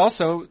are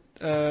also,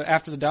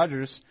 after the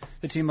Dodgers,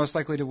 the team most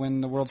likely to win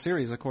the World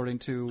Series, according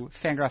to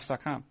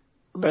Fangraphs.com.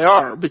 They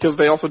are, because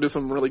they also do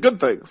some really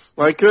good things.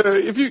 Like,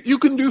 if you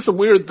can do some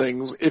weird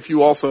things if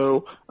you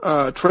also,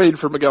 trade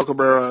for Miguel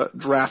Cabrera,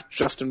 draft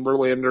Justin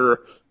Verlander,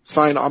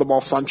 sign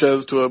Audubon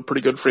Sanchez to a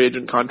pretty good free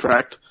agent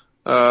contract,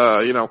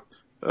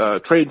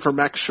 trade for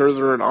Max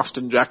Scherzer and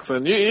Austin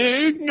Jackson.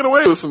 You can get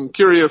away with some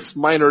curious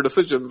minor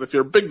decisions if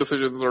your big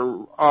decisions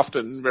are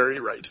often very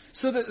right.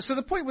 So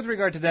the point with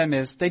regard to them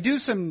is they do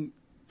some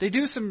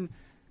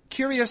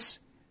curious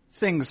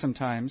things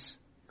sometimes,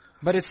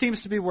 but it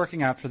seems to be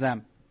working out for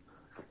them.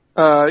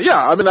 I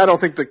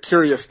don't think the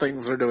curious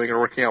things they're doing are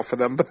working out for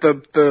them, but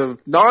the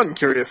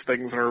non-curious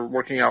things are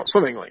working out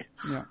swimmingly.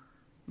 Yeah.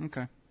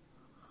 Okay.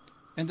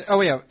 And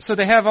so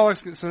they have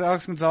Alex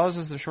Gonzalez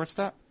as their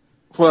shortstop?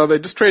 Well, they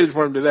just traded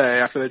for him today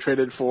after they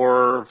traded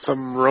for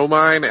some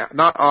Romine,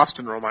 not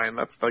Austin Romine,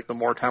 that's like the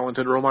more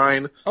talented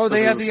Romine. Oh,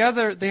 they had the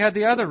other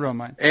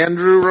Romine.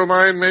 Andrew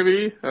Romine,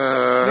 maybe?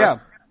 Yeah.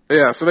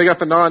 Yeah, so they got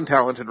the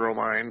non-talented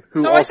Romine,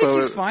 who no, also... I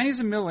think he's fine.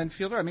 He's a middle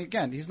infielder. I mean,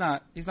 again, he's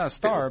not a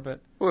star, but...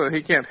 Well,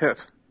 he can't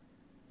hit.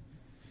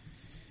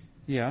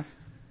 Yeah.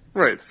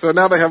 Right, so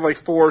now they have like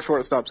 4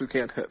 shortstops who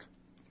can't hit.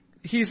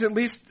 He's at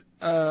least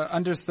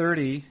under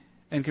 30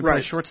 and can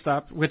play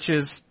shortstop, which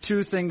is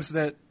 2 things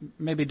that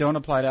maybe don't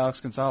apply to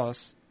Alex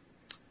Gonzalez.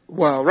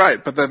 Well,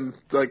 right, but then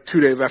like 2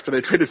 days after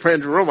they traded for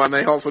Andrew Romine,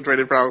 they also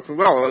traded for Alex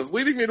Gonzalez,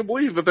 leading me to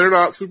believe that they're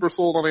not super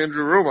sold on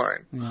Andrew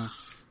Romine. Yeah.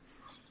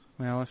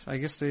 Well, I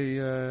guess they,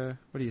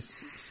 what do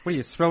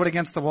you throw it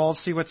against the wall,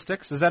 see what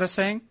sticks? Is that a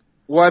saying?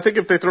 Well, I think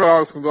if they throw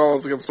Alex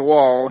Gonzalez against a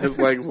wall, his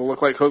legs will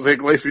look like Jose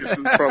Iglesias.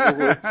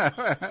 Probably.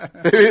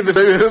 maybe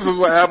this is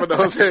what happened to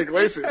Jose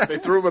Iglesias. They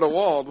threw him at a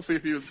wall to see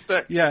if he would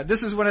stick. Yeah,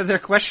 this is one of their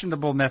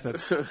questionable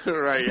methods.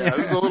 Right, yeah.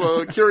 This is a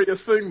little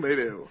curious thing they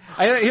do.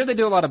 I hear they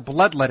do a lot of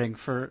bloodletting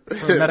for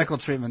medical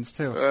treatments,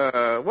 too.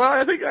 Well,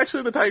 I think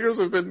actually the Tigers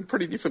have been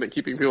pretty decent at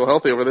keeping people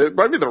healthy over there. It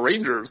might be the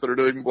Rangers that are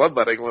doing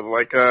bloodletting with,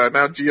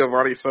 now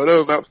Giovanni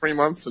Soto's out 3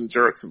 months, and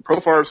Jerickson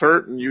Profar's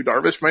hurt, and Yu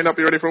Darvish might not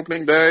be ready for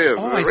opening day.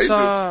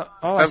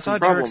 I saw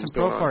Jerickson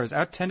Profar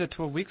out 10 to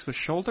 12 weeks with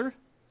shoulder?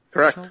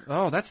 Correct.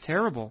 Oh, that's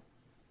terrible.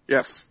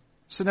 Yes.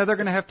 So now they're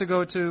going to have to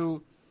go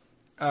to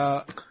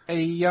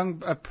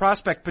a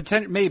prospect,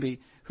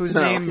 maybe, whose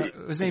name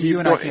you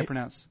and I can't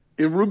pronounce.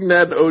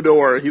 Rougned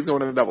Odor, he's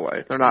going to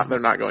Double-A. They're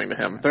not going to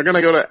him. They're going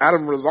to go to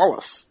Adam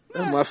Rosales.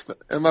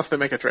 Unless they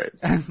make a trade.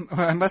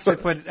 Unless they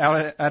put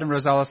Adam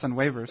Rosales on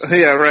waivers.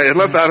 Yeah, right.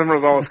 Unless Adam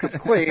Rosales gets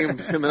claimed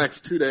in the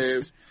next 2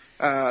 days.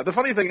 The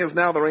funny thing is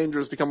now the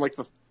Rangers become like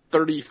the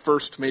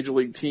 31st major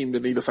league team to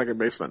need a second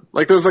baseman.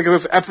 Like there's like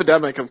this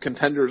epidemic of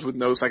contenders with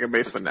no second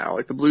baseman now.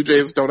 Like the Blue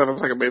Jays don't have a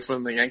second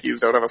baseman, the Yankees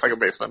don't have a second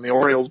baseman, the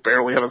Orioles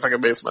barely have a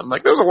second baseman.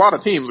 Like there's a lot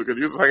of teams that could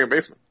use a second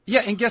baseman.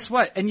 Yeah, and guess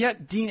what? And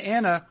yet Dean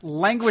Anna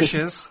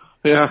languishes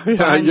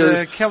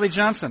behind Kelly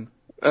Johnson.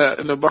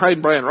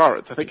 Behind Brian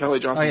Roberts. I think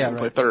Kelly Johnson can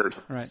play third.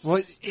 Right.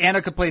 Well,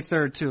 Anna could play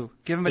third too.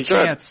 Give him a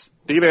chance.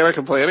 Dean Anna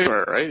can play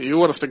anywhere, right? You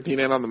want to stick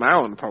Dean Anna on the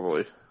mound,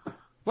 probably.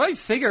 Well, you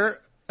figure.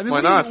 I mean,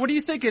 why not? What do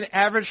you think an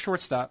average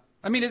shortstop?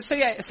 I mean,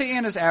 say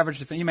Anna's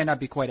average. You may not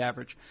be quite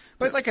average,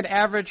 but like an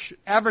average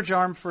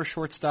arm for a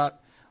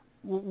shortstop.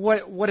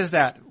 What is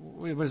that?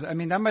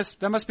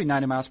 That must be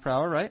 90 miles per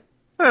hour, right?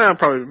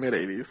 Probably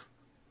mid-80s.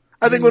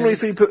 I think when we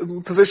see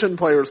position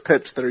players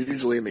pitch, they're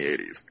usually in the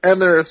 80s.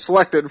 And they're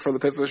selected for the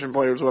position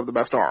players who have the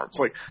best arms.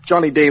 Like,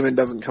 Johnny Damon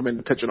doesn't come in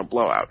to pitch in a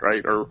blowout,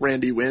 right? Or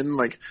Randy Wynn,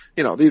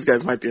 these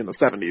guys might be in the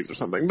 70s or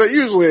something. But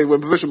usually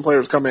when position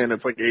players come in,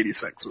 it's like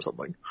 86 or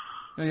something.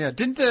 Oh yeah,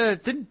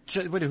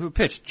 who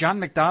pitched? John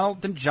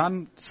McDonald?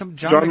 John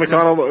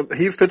McDonald,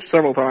 he's pitched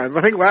several times.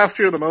 I think last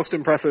year the most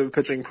impressive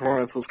pitching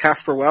performance was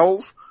Casper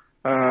Wells.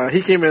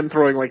 He came in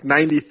throwing like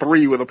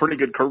 93 with a pretty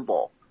good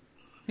curveball.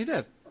 He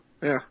did?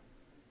 Yeah.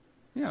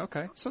 Yeah,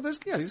 okay. So these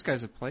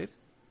guys have played.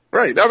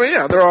 Right. I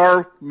mean, there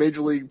are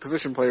major league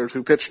position players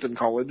who pitched in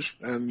college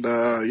and,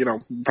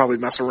 probably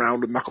mess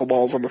around with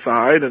knuckleballs on the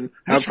side and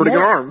have pretty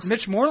good arms.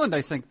 Mitch Moreland,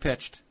 I think,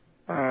 pitched.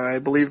 I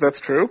believe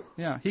that's true.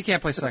 Yeah, he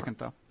can't play second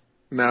though.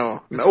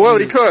 No. Well,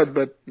 he could,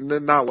 but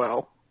not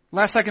well.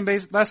 Last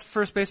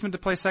first baseman to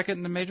play second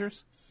in the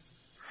majors?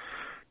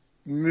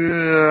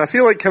 I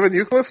feel like Kevin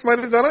Youkilis might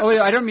have done it. Oh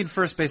yeah, I don't mean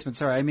first baseman,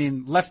 sorry. I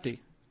mean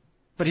lefty.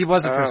 But he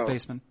was a first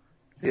baseman.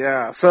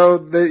 Yeah,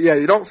 so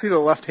you don't see the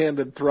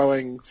left-handed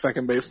throwing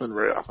second baseman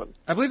very often.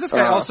 I believe this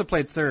guy also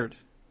played third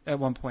at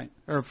one point,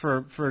 or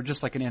for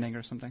just like an inning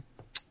or something.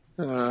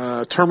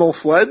 Termal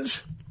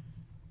Sledge?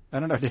 I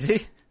don't know, did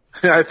he?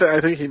 I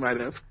think he might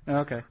have.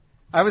 Okay.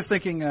 I was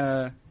thinking,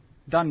 I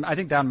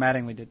think Don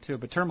Mattingly did too,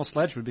 but Termal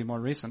Sledge would be more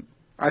recent.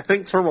 I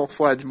think Termal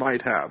Sledge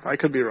might have. I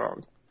could be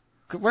wrong.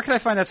 Where can I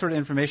find that sort of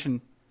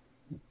information?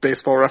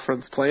 Baseball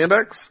Reference Play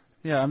Index?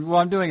 Yeah,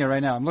 I'm doing it right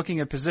now. I'm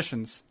looking at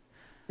positions.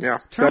 Yeah.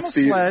 Termal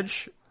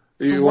Sledge.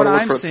 You want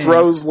to look for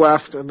throws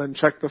left and then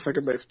check the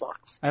second base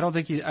box. I don't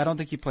think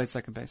he played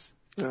second base.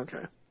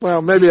 Okay.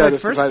 Well, maybe he played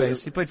first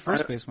base. He played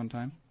first base one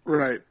time.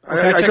 Right.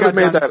 I could have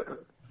made that.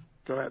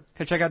 Go ahead.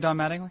 Can I check out Don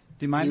Mattingly?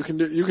 Do you mind?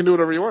 You can do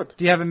whatever you want.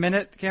 Do you have a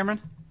minute, Cameron?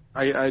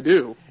 I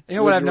do. You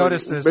know what I've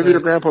noticed is maybe your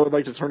grandpa would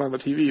like to turn on the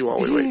TV while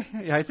we wait.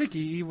 Yeah, I think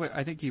he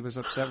was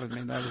upset with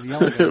me that I was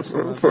yelling at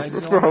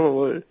him.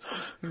 Probably.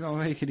 You know,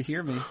 he could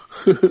hear me.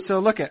 So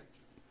look at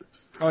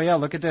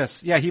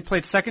this. Yeah, he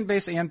played second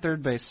base and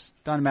third base.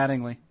 Don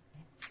Mattingly.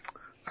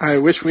 I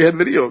wish we had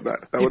video of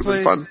that. That would have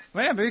been fun.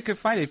 Well, yeah, but we could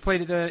find it. He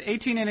played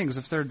 18 innings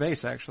of third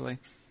base, actually.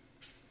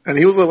 And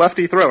he was a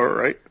lefty thrower,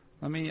 right?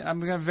 I'm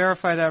going to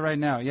verify that right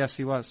now. Yes,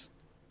 he was.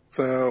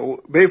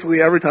 So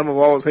basically, every time a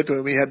ball was hit to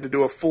him, he had to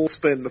do a full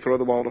spin to throw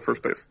the ball to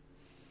first base.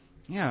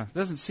 Yeah,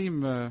 doesn't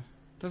seem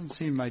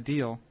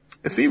ideal.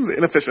 It seems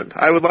inefficient.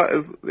 I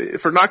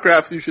would for Not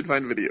Graphs, you should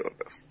find video of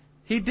this.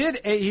 He did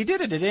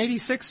it at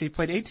 86. He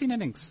played 18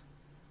 innings.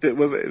 Did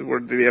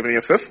he have any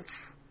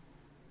assists?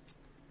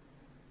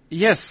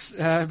 Yes,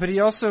 but he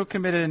also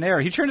committed an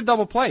error. He turned a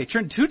double play. He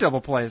turned 2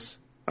 double plays.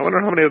 I wonder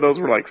how many of those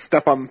were like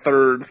step on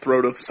third,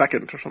 throw to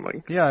second or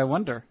something. Yeah, I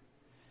wonder.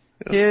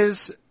 Yeah.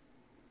 His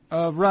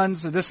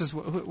runs.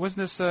 Wasn't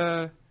this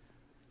who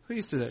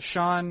used to do that?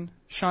 Sean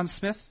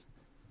Smith.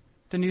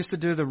 Didn't he used to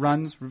do the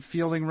runs,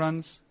 fielding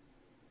runs.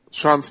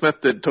 Sean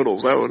Smith did Total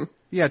Zone.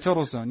 Yeah,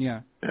 Total Zone.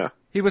 Yeah. Yeah.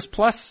 He was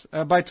plus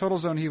by Total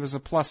Zone. He was a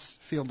plus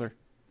fielder.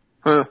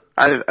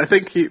 I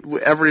think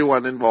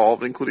everyone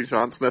involved, including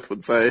Sean Smith,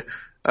 would say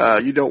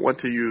you don't want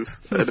to use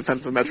a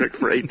defensive metric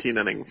for 18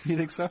 innings. You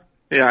think so?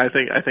 Yeah, I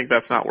think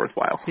that's not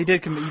worthwhile. He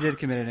did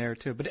commit an error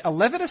too, but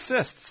 11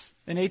 assists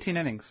in 18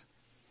 innings.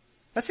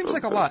 That seems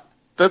like a lot.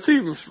 That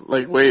seems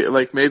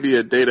like maybe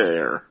a data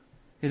error.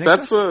 You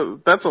think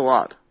that's a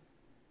lot.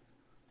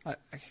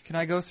 Can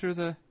I go through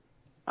the?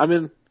 I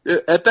mean,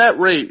 at that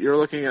rate, you're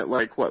looking at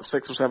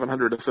 600 or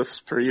 700 assists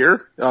per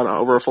year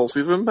over a full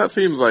season. That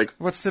seems like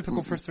what's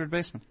typical for a third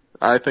baseman.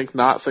 I think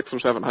not 600 or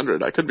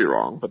 700. I could be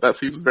wrong, but that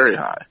seems very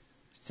high.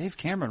 Dave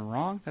Cameron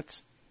wrong? That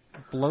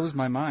blows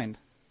my mind.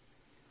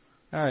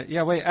 All right,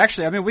 yeah. Wait,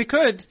 actually, I mean, we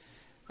could.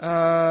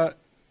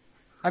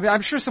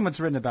 I'm sure someone's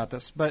written about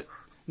this, but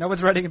no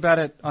one's writing about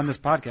it on this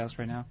podcast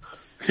right now.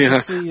 Yeah,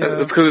 it's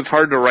because it's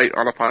hard to write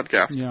on a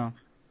podcast. Yeah,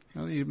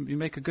 well, you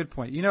make a good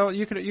point. You know,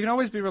 you can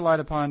always be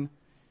relied upon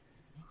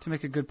to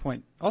make a good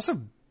point.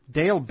 Also,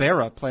 Dale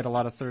Berra played a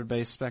lot of third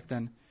base back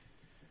then.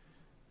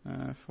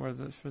 For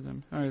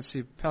them. All right, let's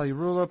see.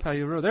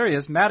 Pagliarulo. There he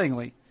is.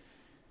 Mattingly,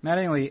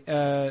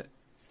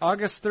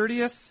 August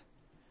 30th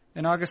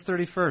and August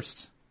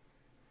 31st.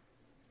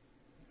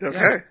 Okay.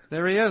 Yeah,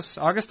 there he is.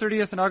 August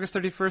 30th and August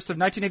 31st of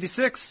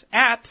 1986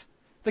 at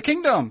the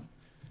Kingdom.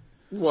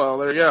 Well,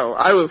 there you go.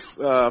 I was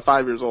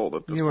 5 years old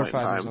at this point in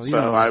time, years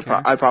old.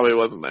 So I probably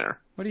wasn't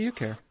there. What do you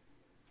care?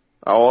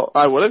 Oh,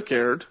 I would have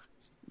cared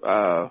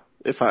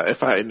if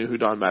I knew who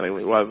Don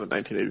Mattingly was in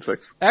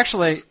 1986.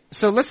 Actually,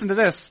 so listen to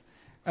this.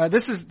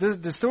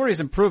 The story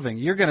is improving.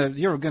 You're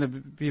gonna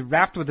be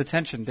wrapped with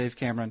attention, Dave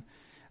Cameron.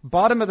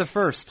 Bottom of the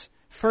first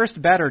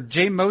batter,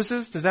 Jay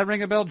Moses. Does that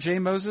ring a bell? Jay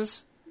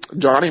Moses.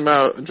 Johnny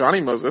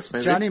Moses,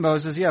 maybe. Johnny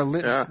Moses,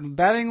 yeah.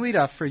 Batting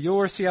leadoff for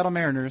your Seattle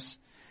Mariners.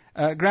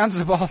 Grounds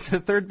the ball to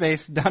third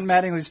base. Don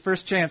Mattingly's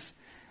first chance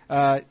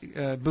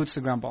boots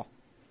the ground ball.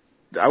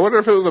 I wonder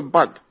if it was a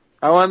bunt.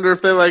 I wonder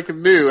if they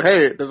knew,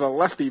 hey, there's a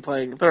lefty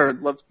playing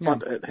third. Let's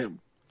bunt at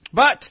him.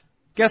 But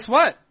guess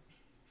what?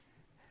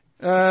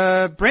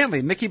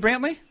 Mickey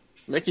Brantley.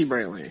 Mickey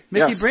Brantley.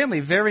 Mickey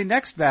Brantley, very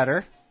next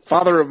batter.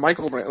 Father of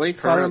Michael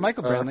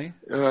Brantley.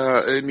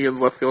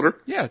 Indians left fielder.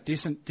 Yeah,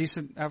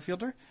 decent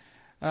outfielder.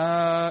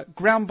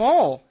 Ground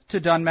ball to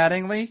Don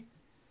Mattingly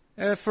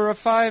for a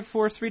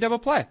 5-4-3 double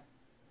play.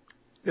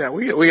 Yeah,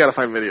 we got to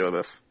find video of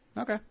this.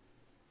 Okay.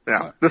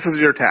 Yeah, this is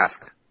your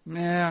task.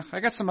 Yeah,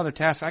 I got some other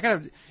tasks.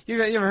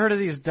 You ever heard of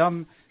these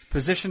dumb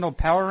positional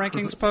power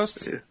rankings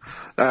posts?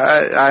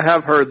 I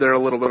have heard they're a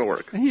little bit of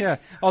work. Yeah,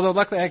 although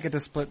luckily I get to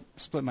split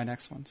my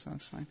next one, so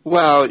that's fine.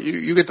 Well,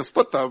 you get to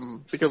split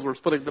them because we're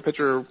splitting the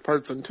pitcher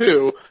parts in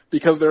two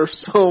because there are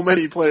so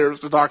many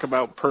players to talk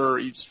about per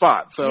each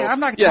spot. So yeah,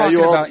 I'm not talking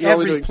about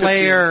every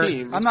player.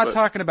 Teams, I'm not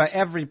talking about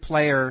every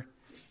player,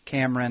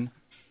 Cameron.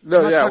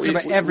 No,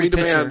 we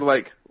demand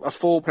a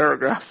full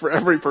paragraph for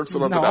every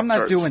person on the depth I'm not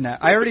charts. doing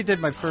that. I already did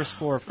my first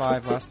 4 or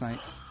 5 last night.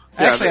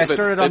 Actually, I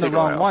started on the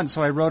wrong one,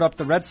 so I wrote up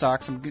the Red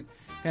Sox. I'm going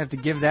to have to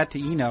give that to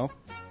Eno.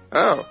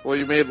 Oh, well,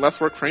 you made less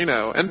work for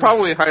Eno, and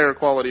probably higher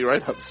quality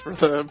write-ups for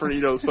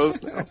Eno's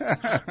post now.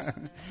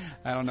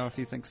 I don't know if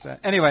he thinks that.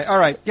 Anyway, all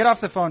right, get off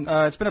the phone.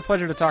 It's been a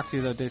pleasure to talk to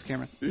you, though, Dave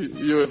Cameron.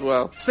 You as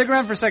well. Stick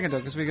around for a second, though,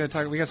 because we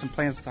got some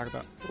plans to talk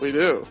about. We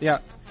do. Yeah.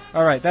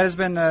 All right, that has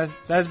been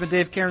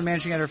Dave Cameron,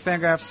 managing editor of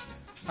Fangraphs.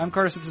 I'm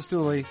Carson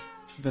Sestouli.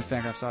 This has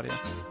been Fangraphs Audio.